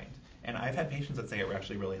your mind. And I've had patients that say it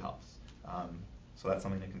actually really helps. So that's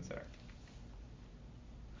something to consider.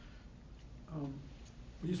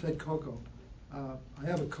 You said cocoa. I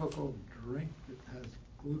have a cocoa drink that has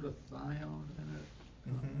glutathione in it,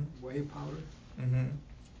 whey powder.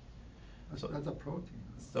 Mm-hmm. That's a protein.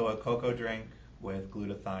 So a cocoa drink with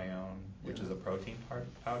glutathione, which is a protein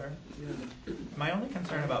powder. Yeah. My only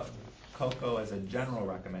concern about cocoa as a general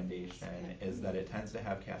recommendation is that it tends to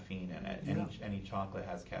have caffeine in it. Any chocolate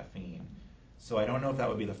has caffeine. So I don't know if that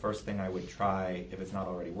would be the first thing I would try if it's not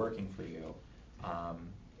already working for you.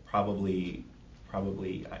 Probably,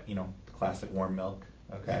 classic warm milk,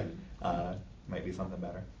 okay, might be something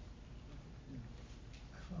better.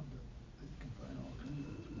 I found that you can find all kinds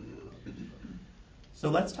of ways. So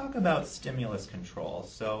let's talk about stimulus control.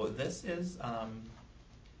 So this is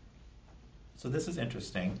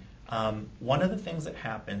interesting. One of the things that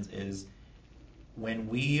happens is when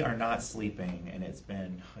we are not sleeping and it's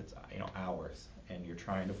hours and you're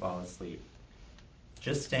trying to fall asleep,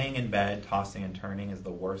 just staying in bed, tossing and turning is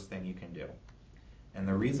the worst thing you can do. And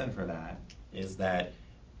the reason for that is that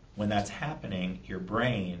when that's happening, your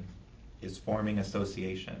brain is forming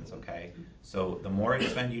associations, okay? So the more you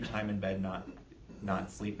spend your time in bed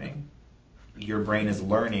not sleeping, your brain is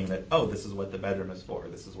learning that, oh, this is what the bedroom is for,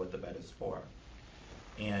 this is what the bed is for.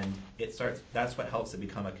 And that's what helps it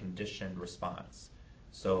become a conditioned response.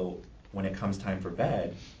 So when it comes time for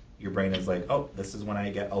bed, your brain is like, oh, this is when I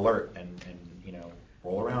get alert and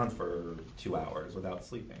roll around for 2 hours without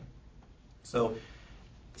sleeping. So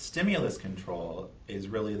stimulus control is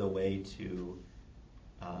really the way to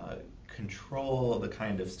control the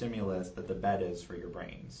kind of stimulus that the bed is for your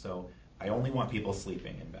brain. So I only want people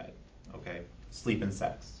sleeping in bed, okay? Sleep and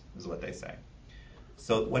sex is what they say.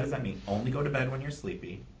 So what does that mean? Only go to bed when you're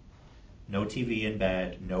sleepy. No TV in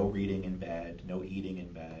bed, no reading in bed, no eating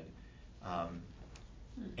in bed.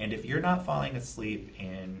 And if you're not falling asleep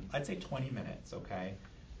in, I'd say 20 minutes, okay?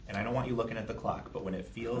 And I don't want you looking at the clock, but when it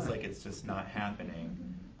feels like it's just not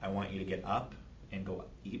happening, I want you to get up and go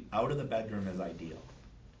out of the bedroom is ideal.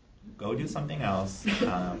 Go do something else.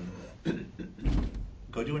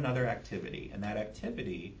 Go do another activity. And that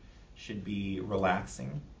activity should be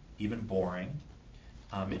relaxing, even boring.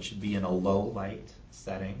 It should be in a low light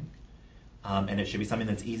setting. And it should be something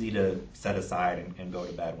that's easy to set aside and go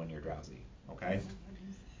to bed when you're drowsy, okay?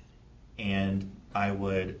 And I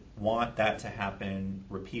would want that to happen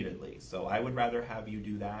repeatedly. So I would rather have you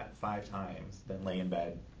do that 5 times than lay in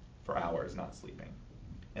bed for hours not sleeping.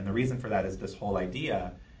 And the reason for that is this whole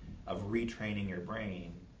idea of retraining your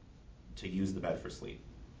brain to use the bed for sleep,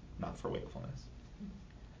 not for wakefulness.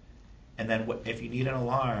 And then if you need an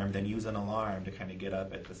alarm, then use an alarm to kind of get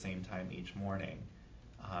up at the same time each morning,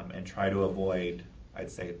 and try to avoid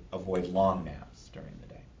long naps during the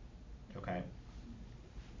day. Okay?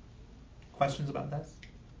 Questions about this?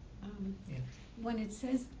 Yeah. When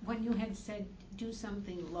you had said do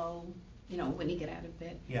something low, when you get out of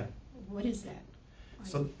bed. Yeah. What is that?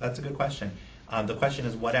 So that's a good question. The question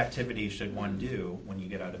is, what activity should one do when you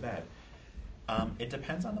get out of bed? It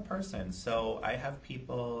depends on the person. So I have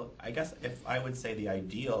people, I guess if I would say the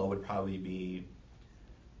ideal would probably be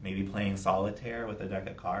maybe playing solitaire with a deck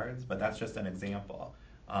of cards, but that's just an example.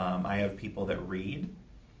 I have people that read,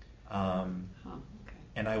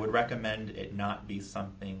 and I would recommend it not be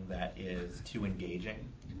something that is too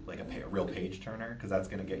engaging, like a real page turner, because that's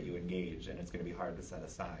going to get you engaged and it's going to be hard to set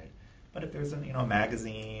aside. But if there's a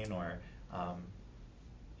magazine or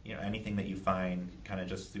anything that you find kind of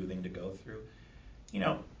just soothing to go through,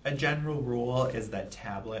 a general rule is that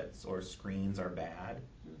tablets or screens are bad.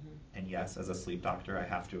 And yes, as a sleep doctor, I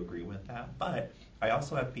have to agree with that. But I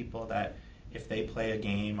also have people that if they play a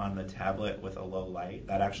game on the tablet with a low light,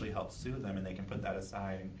 that actually helps soothe them and they can put that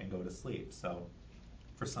aside and go to sleep. So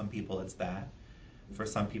for some people it's that. For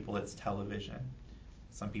some people it's television.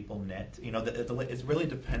 Some people knit. It really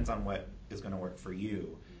depends on what is going to work for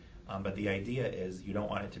you. But the idea is you don't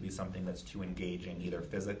want it to be something that's too engaging, either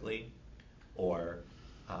physically or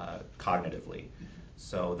cognitively.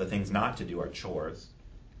 So the things not to do are chores.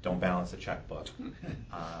 Don't balance a checkbook.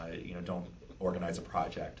 Don't organize a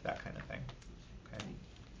project, that kind of thing. Okay.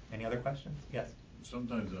 Any other questions? Yes.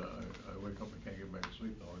 Sometimes I wake up and can't get back to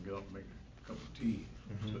sleep. I'll get up and make a cup of tea.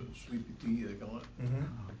 Mm-hmm. So sleepy tea, they call it. Mm-hmm.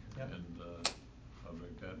 Yep. And I'll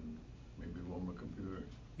drink that and maybe warm my computer.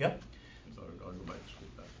 Yep. So I'll go back to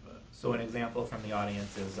sleep after that. So an example from the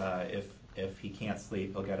audience is if he can't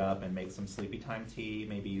sleep, he'll get up and make some sleepy time tea,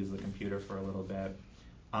 maybe use the computer for a little bit.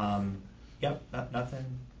 Yep,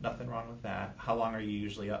 nothing wrong with that. How long are you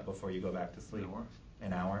usually up before you go back to sleep? An hour.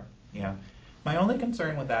 An hour? Yeah. My only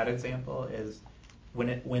concern with that example is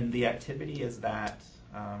when the activity is that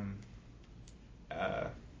I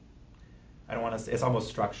don't want to say, it's almost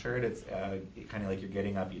structured. It's kind of like you're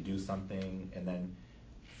getting up, you do something, and then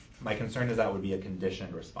my concern is that would be a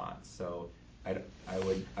conditioned response. So I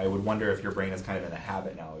would wonder if your brain is kind of in the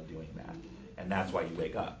habit now of doing that. And and that's why you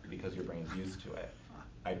wake up, because your brain's used to it.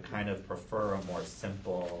 I'd kind of prefer a more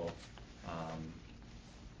simple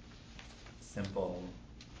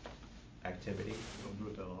activity. Don't do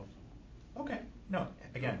it that often. Okay, no,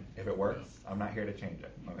 again, if it works, I'm not here to change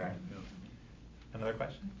it, okay? Yeah. Another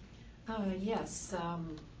question? Yes,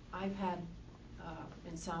 I've had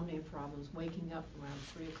insomnia problems, waking up around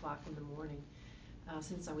 3 o'clock in the morning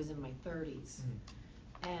since I was in my 30s.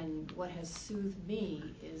 And what has soothed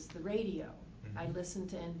me is the radio. I listen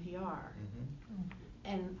to NPR,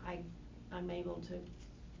 and I'm able to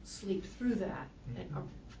sleep through that and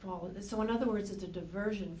follow. So in other words, it's a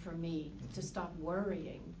diversion for me to stop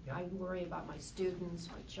worrying. Yeah. I worry about my students,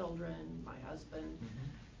 my children, my husband,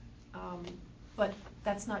 but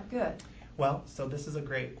that's not good. Well, so this is a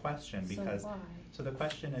great question, So because why? so the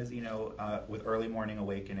question is, with early morning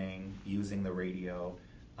awakening, using the radio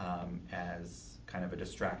as kind of a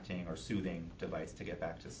distracting or soothing device to get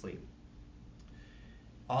back to sleep.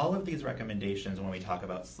 All of these recommendations, when we talk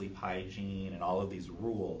about sleep hygiene and all of these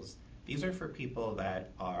rules, these are for people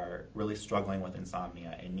that are really struggling with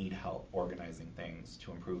insomnia and need help organizing things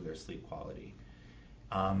to improve their sleep quality.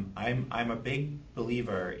 I'm a big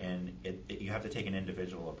believer in it. You have to take an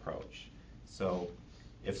individual approach. So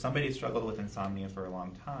if somebody struggled with insomnia for a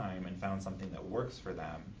long time and found something that works for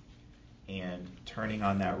them, and turning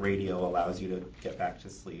on that radio allows you to get back to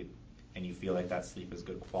sleep, and you feel like that sleep is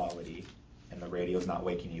good quality, and the radio's not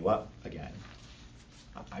waking you up again,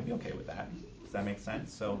 I'd be okay with that. Does that make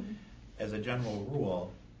sense? So as a general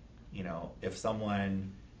rule, if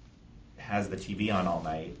someone has the TV on all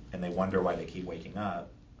night and they wonder why they keep waking up,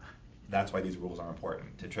 that's why these rules are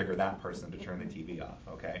important, to trigger that person to turn the TV off,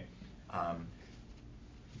 okay?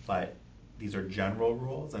 But these are general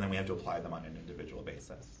rules, and then we have to apply them on an individual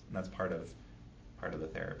basis, and that's part of the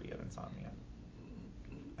therapy of insomnia.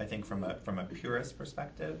 I think from a purist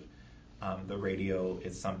perspective, the radio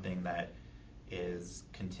is something that is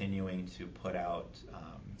continuing to put out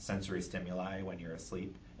sensory stimuli when you're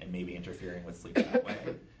asleep and maybe interfering with sleep that way.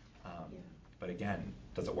 But again,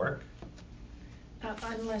 does it work?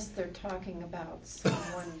 Unless they're talking about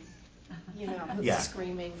someone, who's Yeah.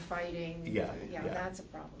 screaming, fighting. Yeah, yeah. That's a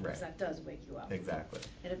problem, because Right. that does wake you up. Exactly.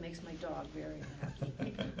 And it makes my dog very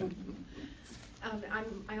happy.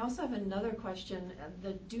 I also have another question.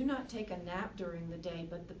 The do not take a nap during the day,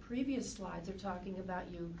 but the previous slides are talking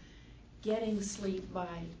about you getting sleep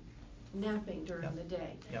by napping during Yep. the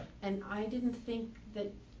day. Yep. And I didn't think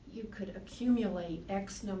that you could accumulate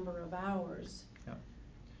X number of hours Yep.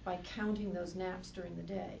 by counting those naps during the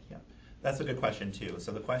day. Yep. That's a good question too.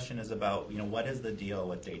 So the question is about, what is the deal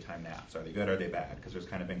with daytime naps? Are they good or are they bad? Because there's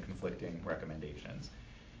kind of been conflicting recommendations.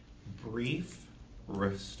 Brief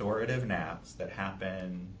restorative naps that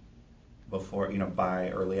happen before,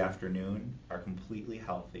 by early afternoon are completely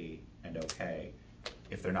healthy and okay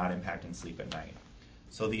if they're not impacting sleep at night.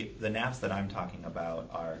 So the naps that I'm talking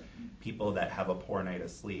about are people that have a poor night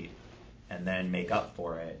of sleep and then make up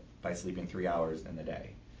for it by sleeping 3 hours in the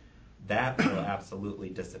day. That will absolutely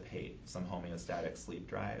dissipate some homeostatic sleep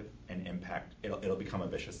drive and impact, it'll become a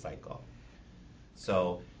vicious cycle.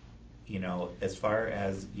 So, as far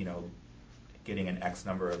as, getting an X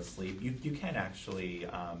number of sleep, you can actually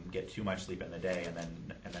get too much sleep in the day and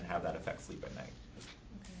then have that affect sleep at night.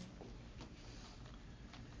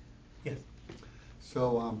 Yes.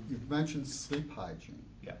 So you've mentioned sleep hygiene.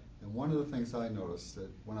 Yeah. And one of the things I noticed that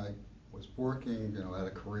when I was working, at a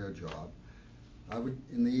career job, I would,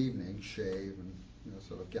 in the evening, shave and,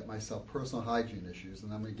 sort of get myself personal hygiene issues.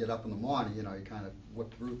 And then when you get up in the morning, you kind of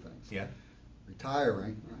whip through things. Yeah.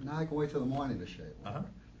 Retiring, now I can wait till the morning to shave. Uh-huh.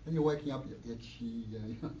 Then you're waking up, you're itchy,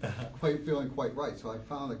 feeling quite right. So I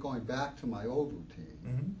found that going back to my old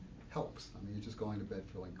routine helps. I mean, you're just going to bed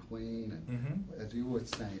feeling clean, and as you were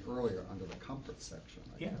saying earlier, under the comfort section,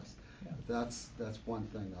 I guess. Yeah. That's one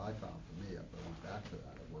thing that I found for me. If I went back to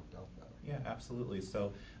that, it worked out better. Yeah, absolutely.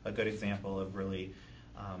 So a good example of really,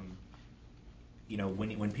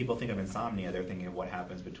 when people think of insomnia, they're thinking of what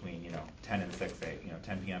happens between 10 and 6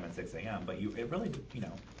 10 p.m. and 6 a.m. But you have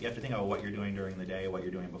to think about what you're doing during the day, what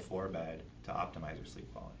you're doing before bed to optimize your sleep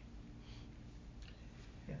quality.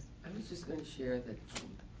 Yes. I was just going to share that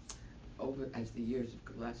as the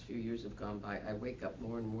last few years have gone by, I wake up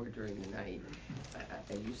more and more during the night.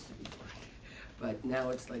 I used to be but now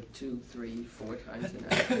it's like 2, 3, 4 times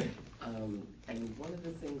a night. And one of the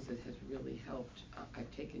things that has really helped, I've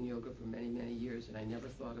taken yoga for many, many years, and I never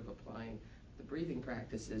thought of applying the breathing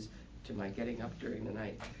practices to my getting up during the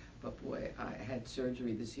night. But boy, I had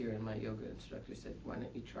surgery this year, and my yoga instructor said, why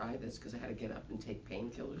don't you try this? Because I had to get up and take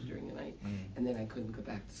painkillers during the night, and then I couldn't go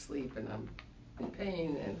back to sleep, and in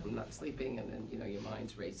pain and I'm not sleeping, and then, you know, your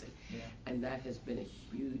mind's racing. Yeah. And that has been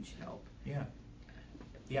a huge help. Yeah.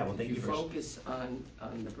 Yeah, well, thank you If for... you focus on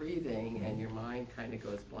the breathing and your mind kind of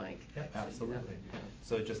goes blank. Yeah, absolutely. Yeah.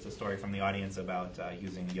 So just a story from the audience about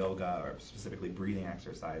using yoga or specifically breathing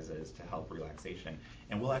exercises to help relaxation.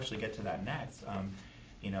 And we'll actually get to that next.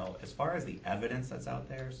 You know, as far as the evidence that's out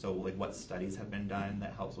there, so like what studies have been done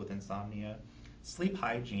that helps with insomnia, sleep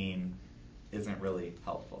hygiene isn't really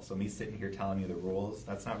helpful. So me sitting here telling you the rules,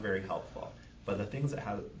 that's not very helpful. But the things that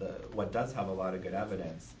have, what does have a lot of good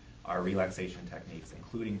evidence are relaxation techniques,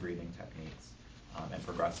 including breathing techniques, and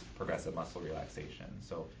progressive muscle relaxation.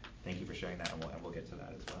 So thank you for sharing that, and we'll get to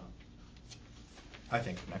that as well. I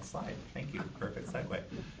think, next slide. Thank you, perfect segue.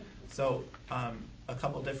 So a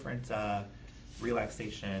couple different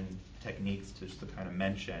relaxation techniques to kind of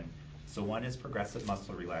mention. So one is progressive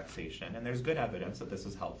muscle relaxation, and there's good evidence that this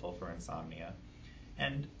is helpful for insomnia.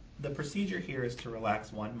 And the procedure here is to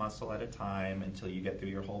relax one muscle at a time until you get through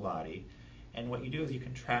your whole body. And what you do is you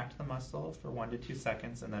contract the muscle for 1 to 2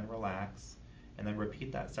 seconds and then relax, and then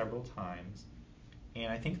repeat that several times.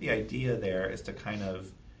 And I think the idea there is to kind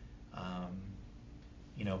of,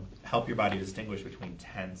 you know, help your body distinguish between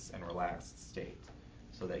tense and relaxed state,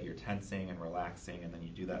 so that you're tensing and relaxing, and then you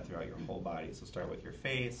do that throughout your whole body. So start with your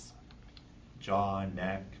face, jaw,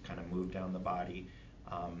 neck, kind of move down the body.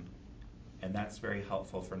 And that's very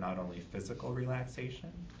helpful for not only physical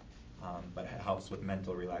relaxation, but it helps with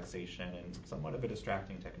mental relaxation and somewhat of a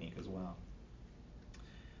distracting technique as well.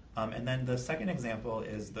 And then the second example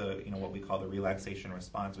is the, you know, what we call the relaxation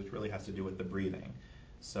response, which really has to do with the breathing.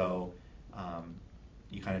 So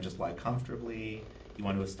you kind of just lie comfortably. You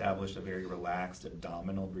want to establish a very relaxed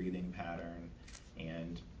abdominal breathing pattern,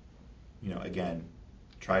 and, you know, again,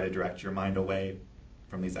 try to direct your mind away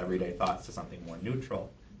from these everyday thoughts to something more neutral.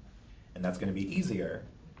 And that's going to be easier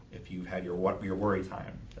if you've had your worry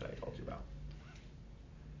time that I told you about.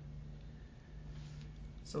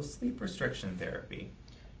 So sleep restriction therapy.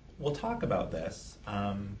 We'll talk about this.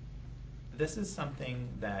 This is something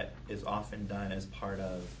that is often done as part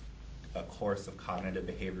of a course of cognitive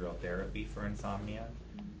behavioral therapy for insomnia.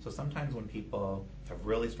 So sometimes when people have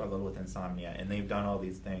really struggled with insomnia and they've done all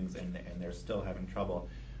these things and they're still having trouble,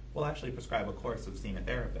 we'll actually prescribe a course of seeing a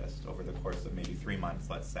therapist over the course of maybe 3 months,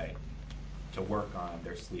 let's say, to work on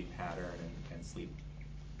their sleep pattern and sleep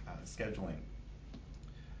scheduling.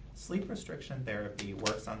 Sleep restriction therapy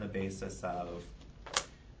works on the basis of,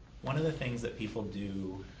 one of the things that people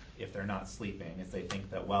do if they're not sleeping is they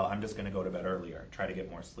think that, well, I'm just going to go to bed earlier, try to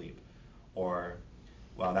get more sleep. Or,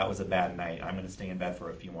 well, that was a bad night, I'm going to stay in bed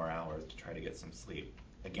for a few more hours to try to get some sleep.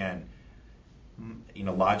 Again, you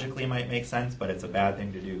know, logically it might make sense, but it's a bad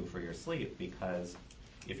thing to do for your sleep, because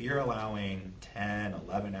if you're allowing 10,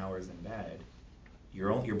 11 hours in bed,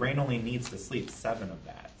 your brain only needs to sleep 7 of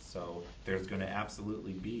that. So there's going to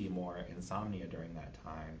absolutely be more insomnia during that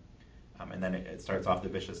time. And then it starts off the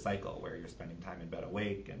vicious cycle where you're spending time in bed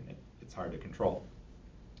awake, and it's hard to control.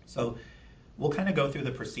 So we'll kind of go through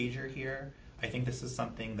the procedure here. I think this is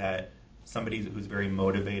something that somebody who's very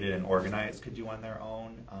motivated and organized could do on their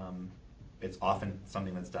own. It's often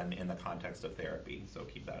something that's done in the context of therapy, so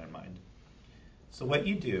keep that in mind. So what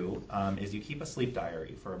you do is you keep a sleep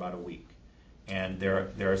diary for about a week. And there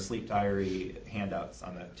are sleep diary handouts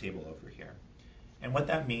on the table over here. And what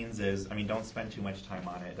that means is, I mean, don't spend too much time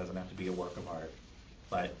on it. It doesn't have to be a work of art.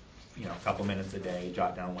 But, you know, a couple minutes a day,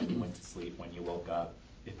 jot down when you went to sleep, when you woke up,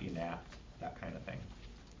 if you napped, that kind of thing.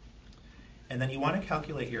 And then you want to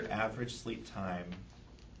calculate your average sleep time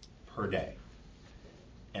per day.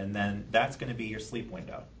 And then that's going to be your sleep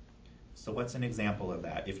window. So what's an example of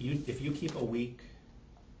that? If you keep a week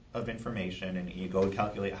of information and you go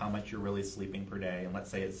calculate how much you're really sleeping per day, and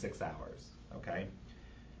let's say it's 6 hours, okay?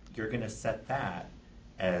 You're going to set that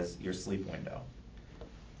as your sleep window.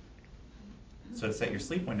 So to set your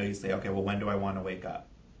sleep window, you say, okay, well, when do I want to wake up?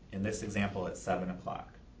 In this example, it's 7 o'clock.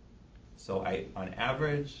 So on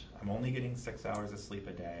average, I'm only getting 6 hours of sleep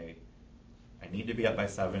a day. I need to be up by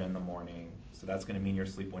 7 in the morning. So that's going to mean your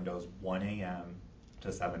sleep window is 1 a.m.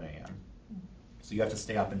 to 7 a.m. So you have to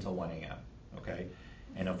stay up until 1 a.m., okay?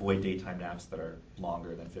 And avoid daytime naps that are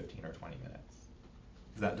longer than 15 or 20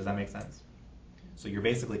 minutes. Does that make sense? So you're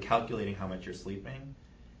basically calculating how much you're sleeping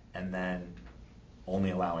and then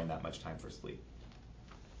only allowing that much time for sleep.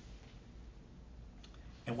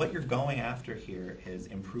 And what you're going after here is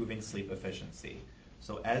improving sleep efficiency.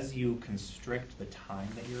 So as you constrict the time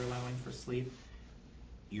that you're allowing for sleep,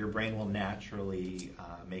 your brain will naturally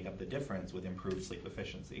make up the difference with improved sleep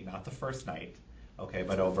efficiency. Not the first night, okay,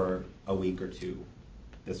 but over a week or two,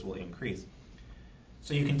 this will increase.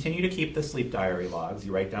 So you continue to keep the sleep diary logs.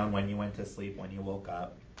 You write down when you went to sleep, when you woke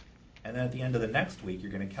up. And then at the end of the next week,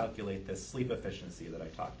 you're going to calculate this sleep efficiency that I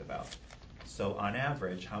talked about. So on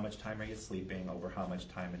average, how much time are you sleeping over how much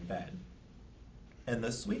time in bed? And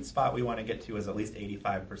the sweet spot we want to get to is at least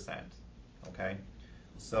 85%, okay?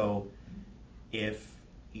 So if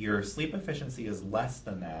your sleep efficiency is less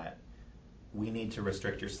than that, we need to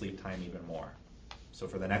restrict your sleep time even more. So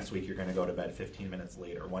for the next week, you're going to go to bed 15 minutes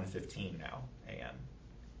later, 1:15 now a.m.,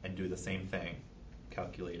 and do the same thing,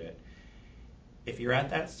 calculate it. If you're at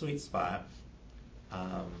that sweet spot,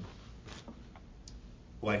 well,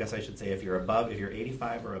 I guess I should say if you're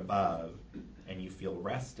 85 or above and you feel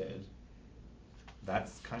rested,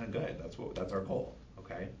 that's kind of good. That's our goal,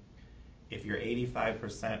 okay? If you're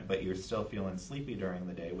 85% but you're still feeling sleepy during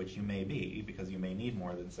the day, which you may be because you may need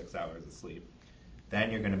more than 6 hours of sleep, then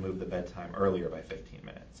you're going to move the bedtime earlier by 15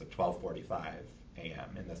 minutes, so 12:45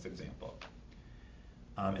 a.m. in this example.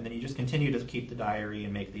 And then you just continue to keep the diary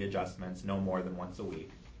and make the adjustments no more than once a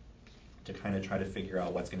week to kind of try to figure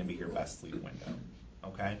out what's going to be your best sleep window.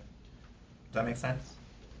 Okay? Does that make sense?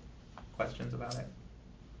 Questions about it?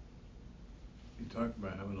 You talk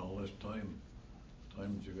about having all this times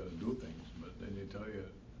you gotta do things, but then they tell you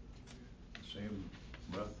the same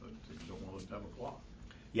breath that you don't want us to have a clock.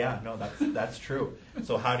 Yeah, no, that's true.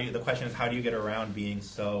 So the question is, how do you get around being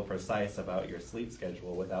so precise about your sleep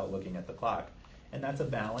schedule without looking at the clock? And that's a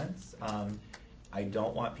balance. I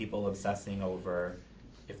don't want people obsessing over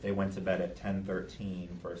if they went to bed at 10:13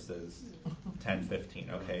 versus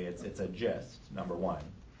 10:15. Okay, it's a gist, number one.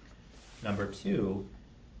 Number two,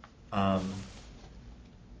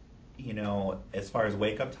 as far as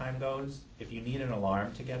wake up time goes, if you need an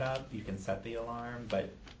alarm to get up, you can set the alarm, but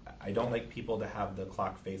I don't like people to have the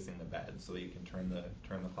clock facing the bed so that you can turn the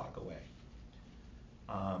clock away.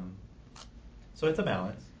 So it's a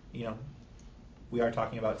balance, We are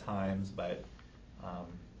talking about times, but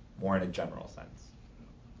more in a general sense.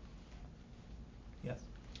 Yes?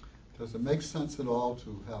 Does it make sense at all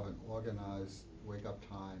to have an organized wake-up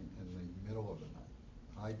time in the middle of the night?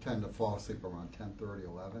 I tend to fall asleep around 10:30,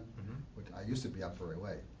 11, which I used to be up very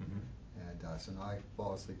late. And so now I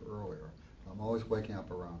fall asleep earlier. I'm always waking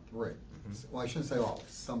up around 3. Well, I shouldn't say always.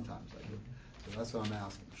 Sometimes I do. So that's what I'm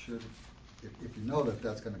asking. If you know that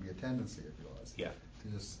that's going to be a tendency of yours, Yeah. to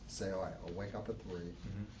just say, all right, I'll wake up at 3,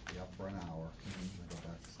 be up for an hour, and then go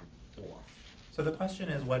back to sleep at 4. So the question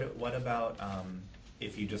is, what about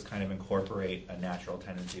if you just kind of incorporate a natural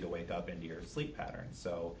tendency to wake up into your sleep pattern?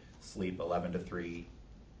 So sleep 11 to 3,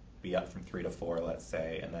 be up from 3 to 4, let's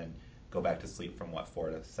say, and then go back to sleep from 4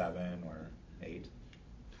 to 7 or 8,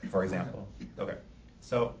 for example. Okay.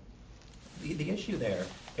 So the issue there,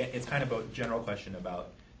 it's kind of a general question about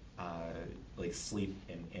like sleep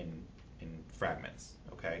in fragments.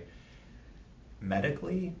 Okay.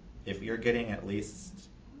 Medically, if you're getting at least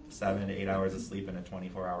 7 to 8 hours of sleep in a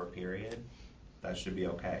 24-hour period, that should be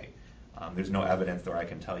okay. There's no evidence where I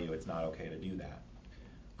can tell you it's not okay to do that.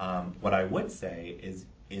 What I would say is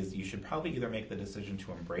you should probably either make the decision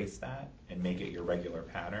to embrace that and make it your regular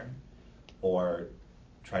pattern, or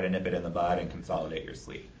try to nip it in the bud and consolidate your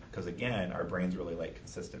sleep. Because again, our brains really like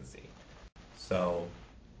consistency. So,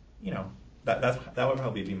 that would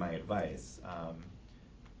probably be my advice.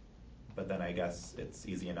 But then I guess it's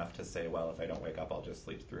easy enough to say, well, if I don't wake up, I'll just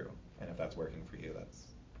sleep through. And if that's working for you,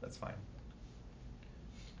 that's fine.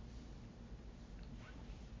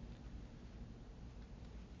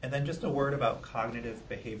 And then just a word about cognitive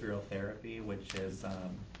behavioral therapy, which is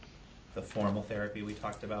the formal therapy we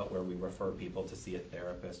talked about, where we refer people to see a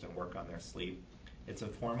therapist and work on their sleep. It's a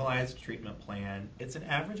formalized treatment plan. It's an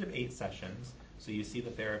average of 8 sessions. So you see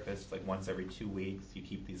the therapist like once every 2 weeks. You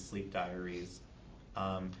keep these sleep diaries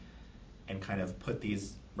and kind of put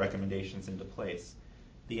these recommendations into place.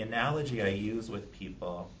 The analogy I use with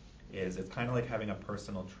people is it's kind of like having a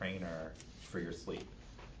personal trainer for your sleep.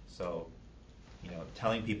 So,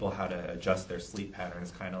 telling people how to adjust their sleep pattern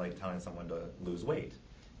is kind of like telling someone to lose weight.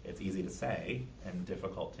 It's easy to say and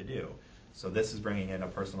difficult to do. So this is bringing in a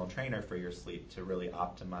personal trainer for your sleep to really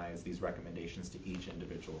optimize these recommendations to each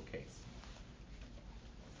individual case.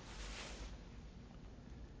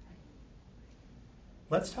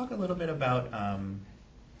 Let's talk a little bit about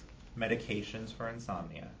medications for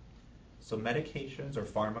insomnia. So medications or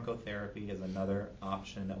pharmacotherapy is another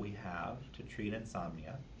option that we have to treat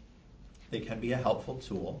insomnia. They can be a helpful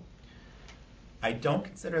tool. I don't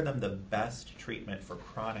consider them the best treatment for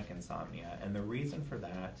chronic insomnia, and the reason for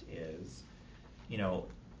that is,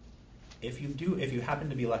 if you happen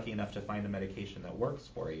to be lucky enough to find a medication that works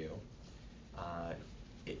for you,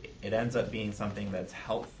 it ends up being something that's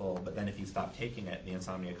helpful, but then if you stop taking it, the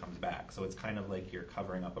insomnia comes back. So it's kind of like you're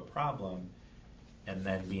covering up a problem and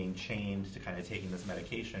then being chained to kind of taking this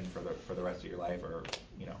medication for the rest of your life, or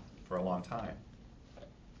for a long time.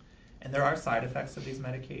 And there are side effects of these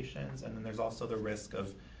medications, and then there's also the risk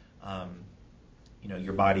of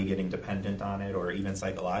your body getting dependent on it, or even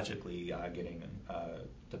psychologically getting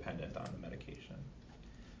dependent on the medication.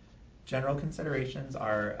 General considerations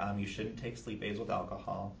are you shouldn't take sleep aids with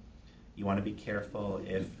alcohol. You want to be careful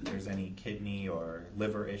if there's any kidney or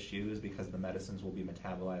liver issues, because the medicines will be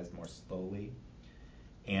metabolized more slowly.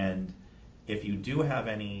 And if you do have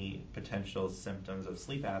any potential symptoms of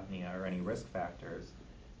sleep apnea or any risk factors,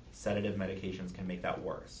 sedative medications can make that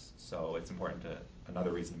worse. So it's important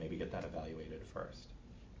another reason to maybe get that evaluated first.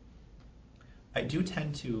 I do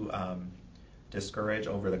tend to discourage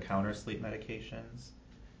over-the-counter sleep medications,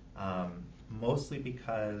 mostly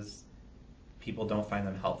because people don't find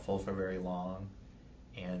them helpful for very long,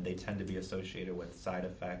 and they tend to be associated with side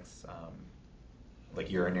effects like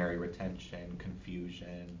urinary retention,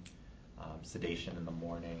 confusion, sedation in the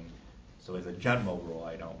morning. So as a general rule,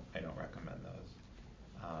 I don't recommend those.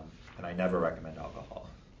 And I never recommend alcohol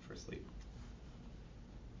for sleep.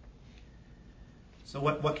 So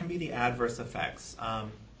what can be the adverse effects?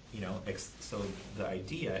 So the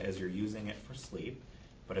idea is you're using it for sleep,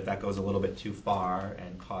 but if that goes a little bit too far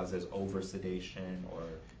and causes over-sedation or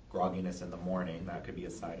grogginess in the morning, that could be a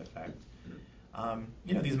side effect.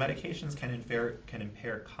 These medications can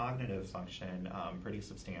impair cognitive function pretty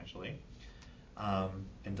substantially,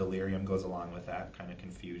 and delirium goes along with that, kind of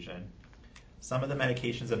confusion. Some of the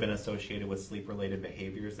medications have been associated with sleep-related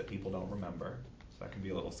behaviors that people don't remember, so that can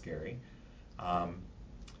be a little scary.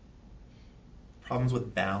 Problems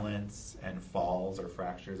with balance and falls or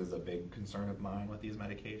fractures is a big concern of mine with these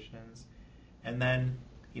medications. And then,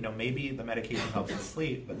 maybe the medication helps with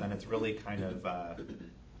sleep, but then it's really kind of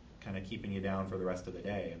keeping you down for the rest of the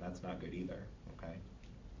day, and that's not good either, okay?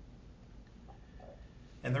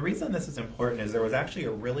 And the reason this is important is there was actually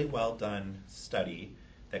a really well done study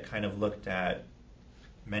that kind of looked at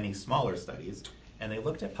many smaller studies, and they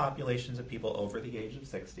looked at populations of people over the age of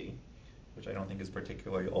 60, which I don't think is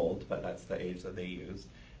particularly old, but that's the age that they used.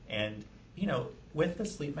 And, with the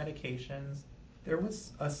sleep medications, there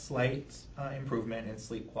was a slight improvement in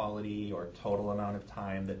sleep quality or total amount of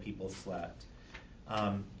time that people slept.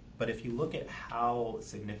 But if you look at how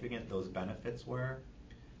significant those benefits were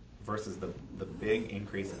versus the big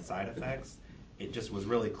increase in side effects, it just was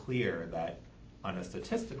really clear that on a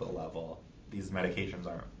statistical level, these medications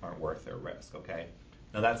aren't worth their risk, okay?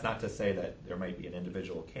 Now that's not to say that there might be an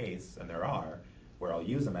individual case, and there are, where I'll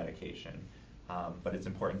use a medication, but it's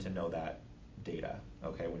important to know that data,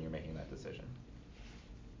 okay, when you're making that decision.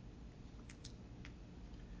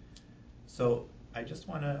 So I just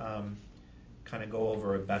want to kind of go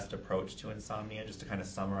over a best approach to insomnia, just to kind of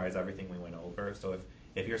summarize everything we went over. So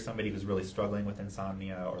if you're somebody who's really struggling with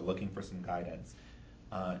insomnia or looking for some guidance,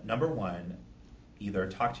 number one, either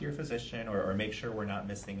talk to your physician or make sure we're not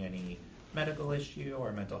missing any medical issue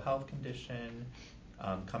or mental health condition.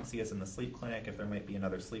 Come see us in the sleep clinic if there might be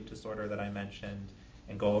another sleep disorder that I mentioned,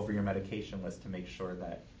 and go over your medication list to make sure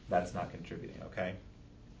that that's not contributing, okay?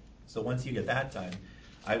 So once you get that done,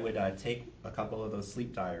 I would take a couple of those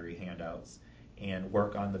sleep diary handouts and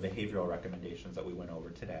work on the behavioral recommendations that we went over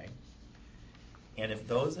today. And if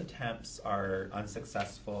those attempts are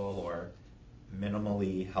unsuccessful or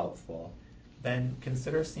minimally helpful, then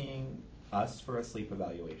consider seeing us for a sleep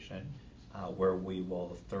evaluation, where we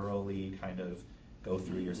will thoroughly kind of go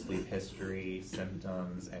through your sleep history,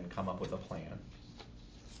 symptoms, and come up with a plan.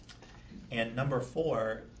 And number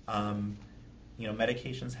four,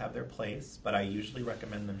 medications have their place, but I usually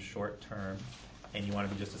recommend them short term, and you want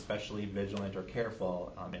to be just especially vigilant or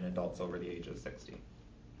careful in adults over the age of 60.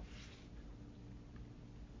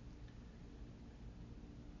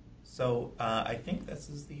 So I think this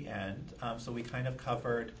is the end. So we kind of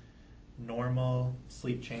covered normal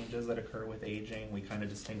sleep changes that occur with aging. We kind of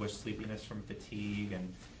distinguished sleepiness from fatigue,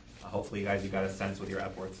 and hopefully you got a sense with your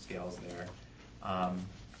Epworth scales there.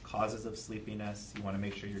 Causes of sleepiness, you want to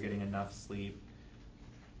make sure you're getting enough sleep.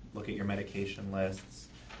 Look at your medication lists.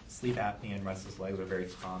 Sleep apnea and restless legs are very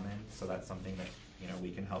common, so that's something that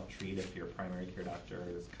we can help treat if your primary care doctor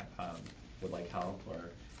would like help, or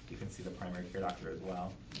you can see the primary care doctor as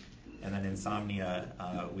well. And then insomnia,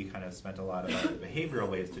 we kind of spent a lot about the behavioral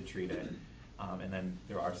ways to treat it, and then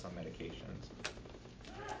there are some medications.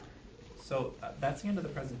 So that's the end of the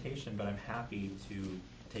presentation, but I'm happy to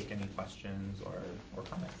take any questions or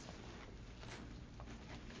comments.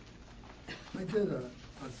 I did a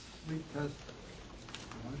sleep test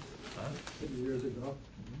once. years ago,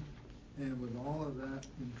 and with all of that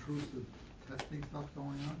intrusive testing stuff going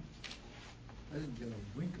on, I didn't get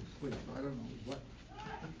a wink of sleep, so I don't know what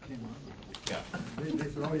came out of it. Yeah. They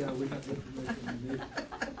said, oh yeah, we got the information we need.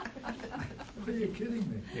 Are you kidding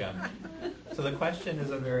me? Yeah. So the question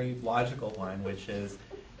is a very logical one, which is,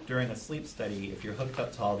 during a sleep study, if you're hooked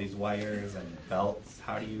up to all these wires and belts,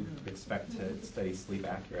 how do you expect to study sleep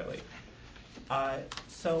accurately?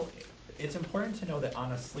 So it's important to know that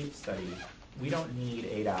on a sleep study, we don't need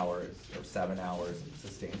 8 hours or 7 hours of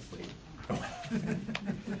sustained sleep.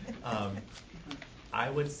 I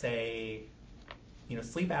would say,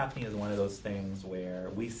 sleep apnea is one of those things where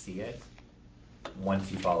we see it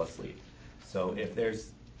once you fall asleep. So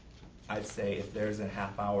I'd say if there's a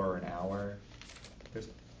half hour or an hour, there's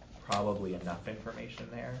probably enough information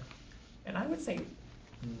there. And I would say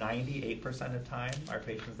 98% of the time, our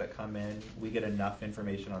patients that come in, we get enough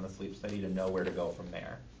information on the sleep study to know where to go from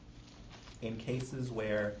there. In cases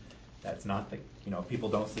where that's not people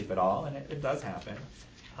don't sleep at all, and it does happen,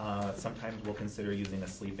 sometimes we'll consider using a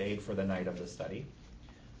sleep aid for the night of the study.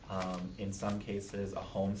 In some cases, a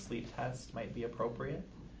home sleep test might be appropriate.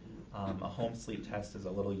 A home sleep test is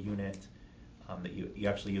a little unit that you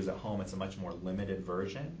actually use at home. It's a much more limited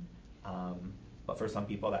version, but for some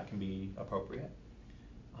people that can be appropriate.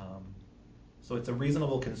 So it's a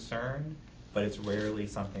reasonable concern, but it's rarely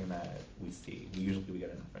something that we see. Usually we get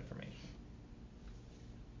enough information.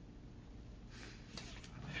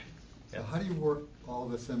 So how do you work all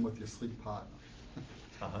this in with your sleep partner?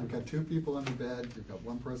 You've got two people in the bed, you've got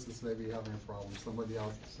one person that's maybe having a problem, somebody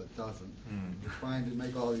else that doesn't. You're trying to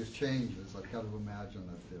make all these changes. I've got to imagine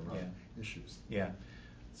that there are issues. Yeah.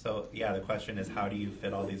 So the question is, how do you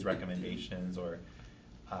fit all these recommendations or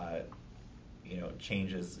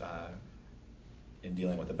changes in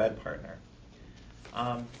dealing with a bed partner?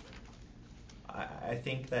 I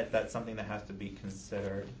think that's something that has to be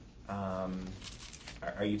considered.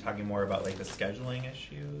 Are you talking more about like the scheduling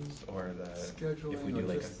issues or the scheduling, if we do or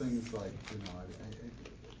like just things like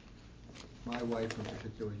my wife in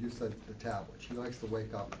particular, you said the tablet. She likes to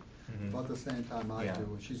wake up about the same time I do,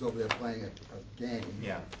 and she's over there playing a game.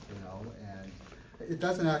 Yeah. And it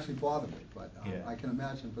doesn't actually bother me, but I can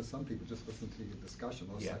imagine for some people, just listening to your discussion,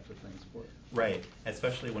 those types of things work. Right,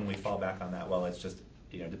 especially when we fall back on that. Well, it's just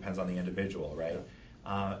depends on the individual, right?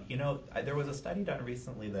 There was a study done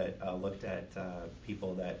recently that looked at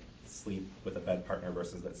people that sleep with a bed partner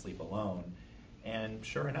versus that sleep alone. And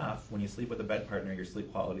sure enough, when you sleep with a bed partner, your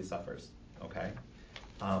sleep quality suffers, okay?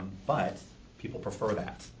 But people prefer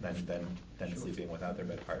that than sleeping without their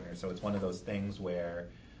bed partner. So it's one of those things where,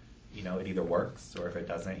 it either works, or if it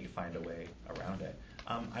doesn't, you find a way around it.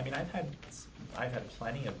 I've had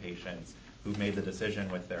plenty of patients who've made the decision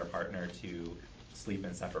with their partner to sleep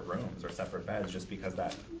in separate rooms or separate beds just because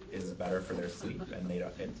that is better for their sleep and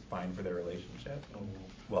it's fine for their relationship.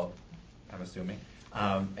 Well, I'm assuming.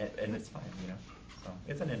 And it's fine, So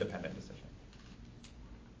it's an independent decision.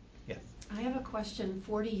 Yes? I have a question.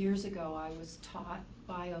 40 years ago, I was taught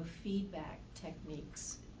biofeedback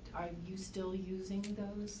techniques. Are you still using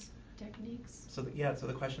those techniques? So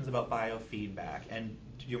the question's about biofeedback. And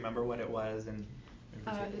do you remember what it was?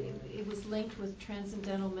 It was linked with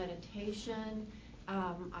transcendental meditation.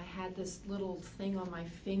 I had this little thing on my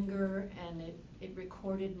finger, and it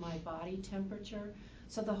recorded my body temperature.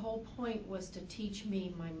 So the whole point was to teach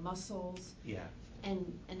me my muscles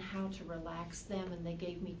and how to relax them, and they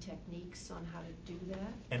gave me techniques on how to do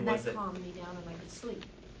that. And that calmed me down, and I could sleep.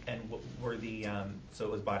 And what were so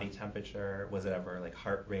it was body temperature, was it ever like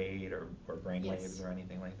heart rate or brain waves or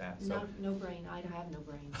anything like that? No brain, I have no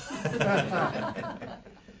brain.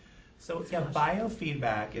 So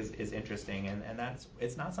biofeedback is interesting, and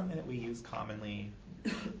it's not something that we use commonly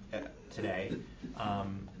today.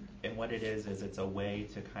 And what it is it's a way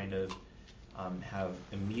to kind of have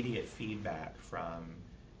immediate feedback from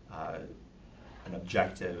an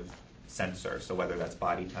objective sensor. So whether that's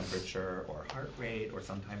body temperature or heart rate or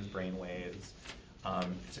sometimes brain waves,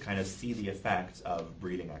 to kind of see the effect of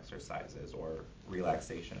breathing exercises or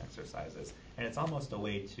relaxation exercises. And it's almost a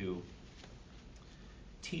way to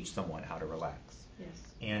teach someone how to relax. Yes.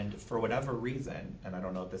 And for whatever reason, and I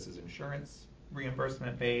don't know if this is insurance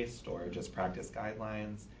reimbursement based or just practice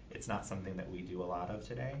guidelines, it's not something that we do a lot of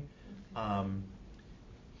today.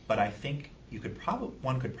 But I think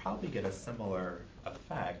one could probably get a similar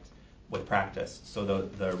effect with practice. So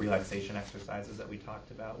the relaxation exercises that we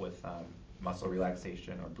talked about with muscle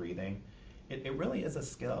relaxation or breathing, it really is a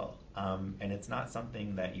skill, and it's not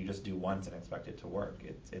something that you just do once and expect it to work.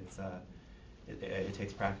 It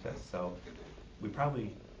takes practice. So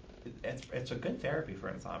it's a good therapy for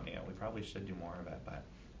insomnia. We probably should do more of it, but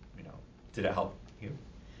Did it help you?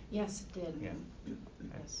 Yes, it did. Yeah.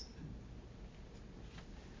 Yes.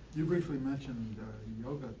 You briefly mentioned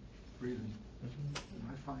yoga breathing, Mhm.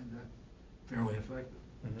 and I find that fairly effective,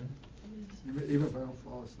 Mhm. even if I don't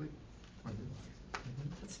fall asleep. I do.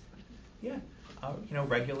 Mhm. Yeah,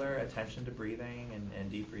 regular attention to breathing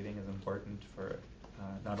and deep breathing is important for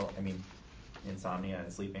not only, insomnia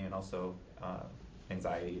and sleeping, and also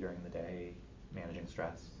anxiety during the day, managing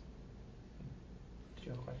stress. Did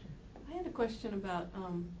you have a question? I had a question about,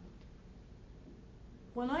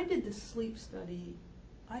 when I did the sleep study,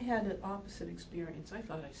 I had an opposite experience. I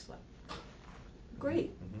thought I slept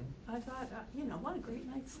great. Mhm. I thought, what a great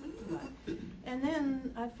night's sleep I got. And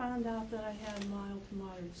then I found out that I had mild to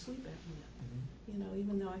moderate sleep apnea, Mhm.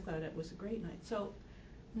 even though I thought it was a great night. So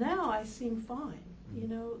now I seem fine.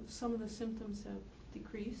 Some of the symptoms have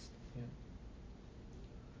decreased. Yeah.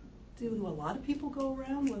 Do a lot of people go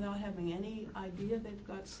around without having any idea they've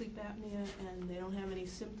got sleep apnea and they don't have any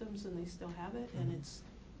symptoms and they still have it, and Mhm. it's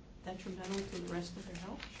detrimental to the rest of their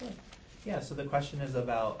health? Sure. Yeah, so the question is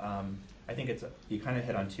about, I think you kind of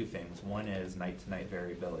hit on two things. One is night-to-night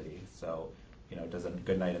variability. So, does a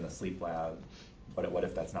good night in the sleep lab, what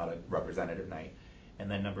if that's not a representative night? And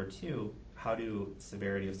then number two, how do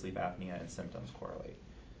severity of sleep apnea and symptoms correlate?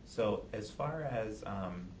 So as far as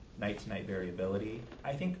night-to-night variability,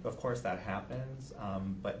 I think, of course, that happens,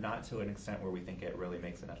 but not to an extent where we think it really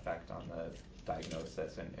makes an effect on the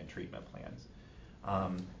diagnosis and treatment plans.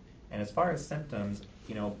 And as far as symptoms,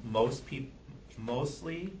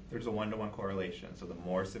 mostly there's a one-to-one correlation. So the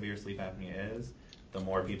more severe sleep apnea is, the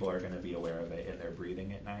more people are going to be aware of it in their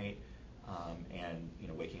breathing at night, and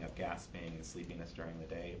waking up gasping and sleepiness during the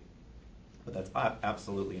day. But that's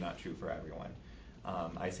absolutely not true for everyone.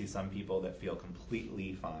 I see some people that feel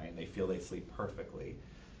completely fine. They feel they sleep perfectly.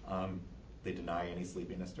 They deny any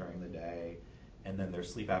sleepiness during the day, and then their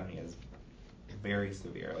sleep apnea is very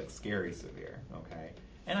severe, like scary severe, okay?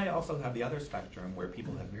 And I also have the other spectrum where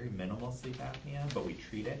people have very minimal sleep apnea, but we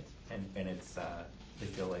treat it, and it's they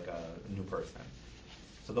feel like a new person.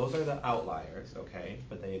 So those are the outliers, okay?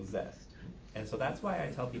 But they exist. And so that's why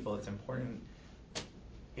I tell people it's important.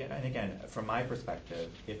 Yeah, and again, from my perspective,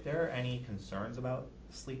 if there are any concerns about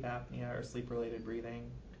sleep apnea or sleep-related breathing,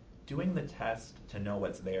 doing the test to know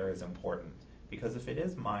what's there is important. Because if it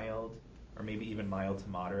is mild, or maybe even mild to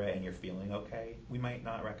moderate, and you're feeling okay, we might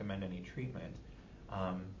not recommend any treatment.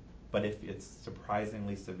 But if it's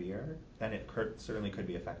surprisingly severe, then it certainly could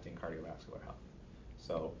be affecting cardiovascular health.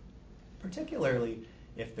 So particularly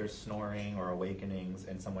if there's snoring or awakenings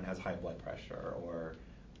and someone has high blood pressure or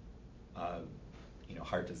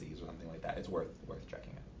heart disease or something like that, it's worth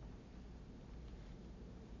checking it.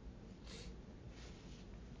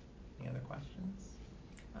 Any other questions?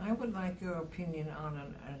 I would like your opinion on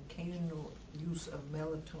an occasional use of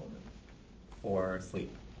melatonin. For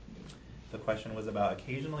sleep. The question was about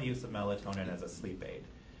occasional use of melatonin as a sleep aid.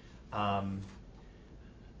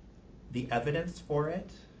 The evidence for it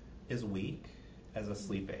is weak as a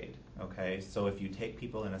sleep aid, okay? So if you take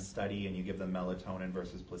people in a study and you give them melatonin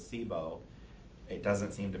versus placebo, it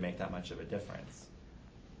doesn't seem to make that much of a difference.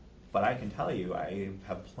 But I can tell you, I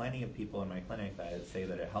have plenty of people in my clinic that say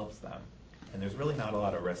that it helps them. And there's really not a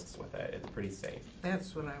lot of risks with it. It's pretty safe.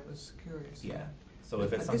 That's what I was curious about. Yeah. So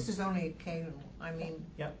if it's This is only occasional.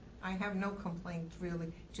 Yep. I have no complaints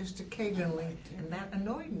really, just occasionally, and that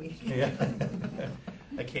annoyed me. Yeah.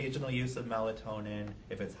 Occasional use of melatonin,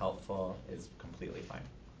 if it's helpful, is completely fine.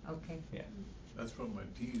 Okay. Yeah. That's what my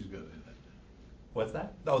tea's got in it. What's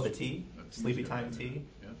that? Oh, the tea? My tea's Sleepy got time in it. tea?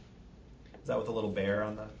 Yeah. Is that with the little bear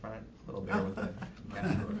on the front? Little bear with the... Not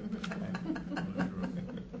sure. Not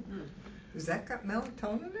sure. Does that got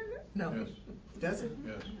melatonin in it? No. Yes. Does it?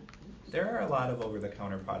 Yes. There are a lot of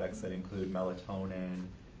over-the-counter products that include melatonin.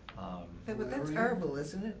 Yeah, but that's herbal,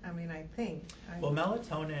 isn't it? I think. Well,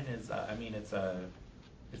 melatonin is,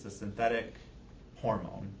 it's a synthetic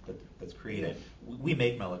hormone that's created. We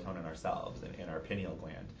make melatonin ourselves in our pineal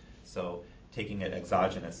gland. So taking it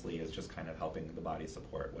exogenously is just kind of helping the body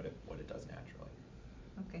support what it does naturally.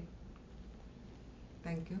 Okay.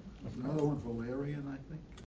 Thank you. There's another one, valerian, I think.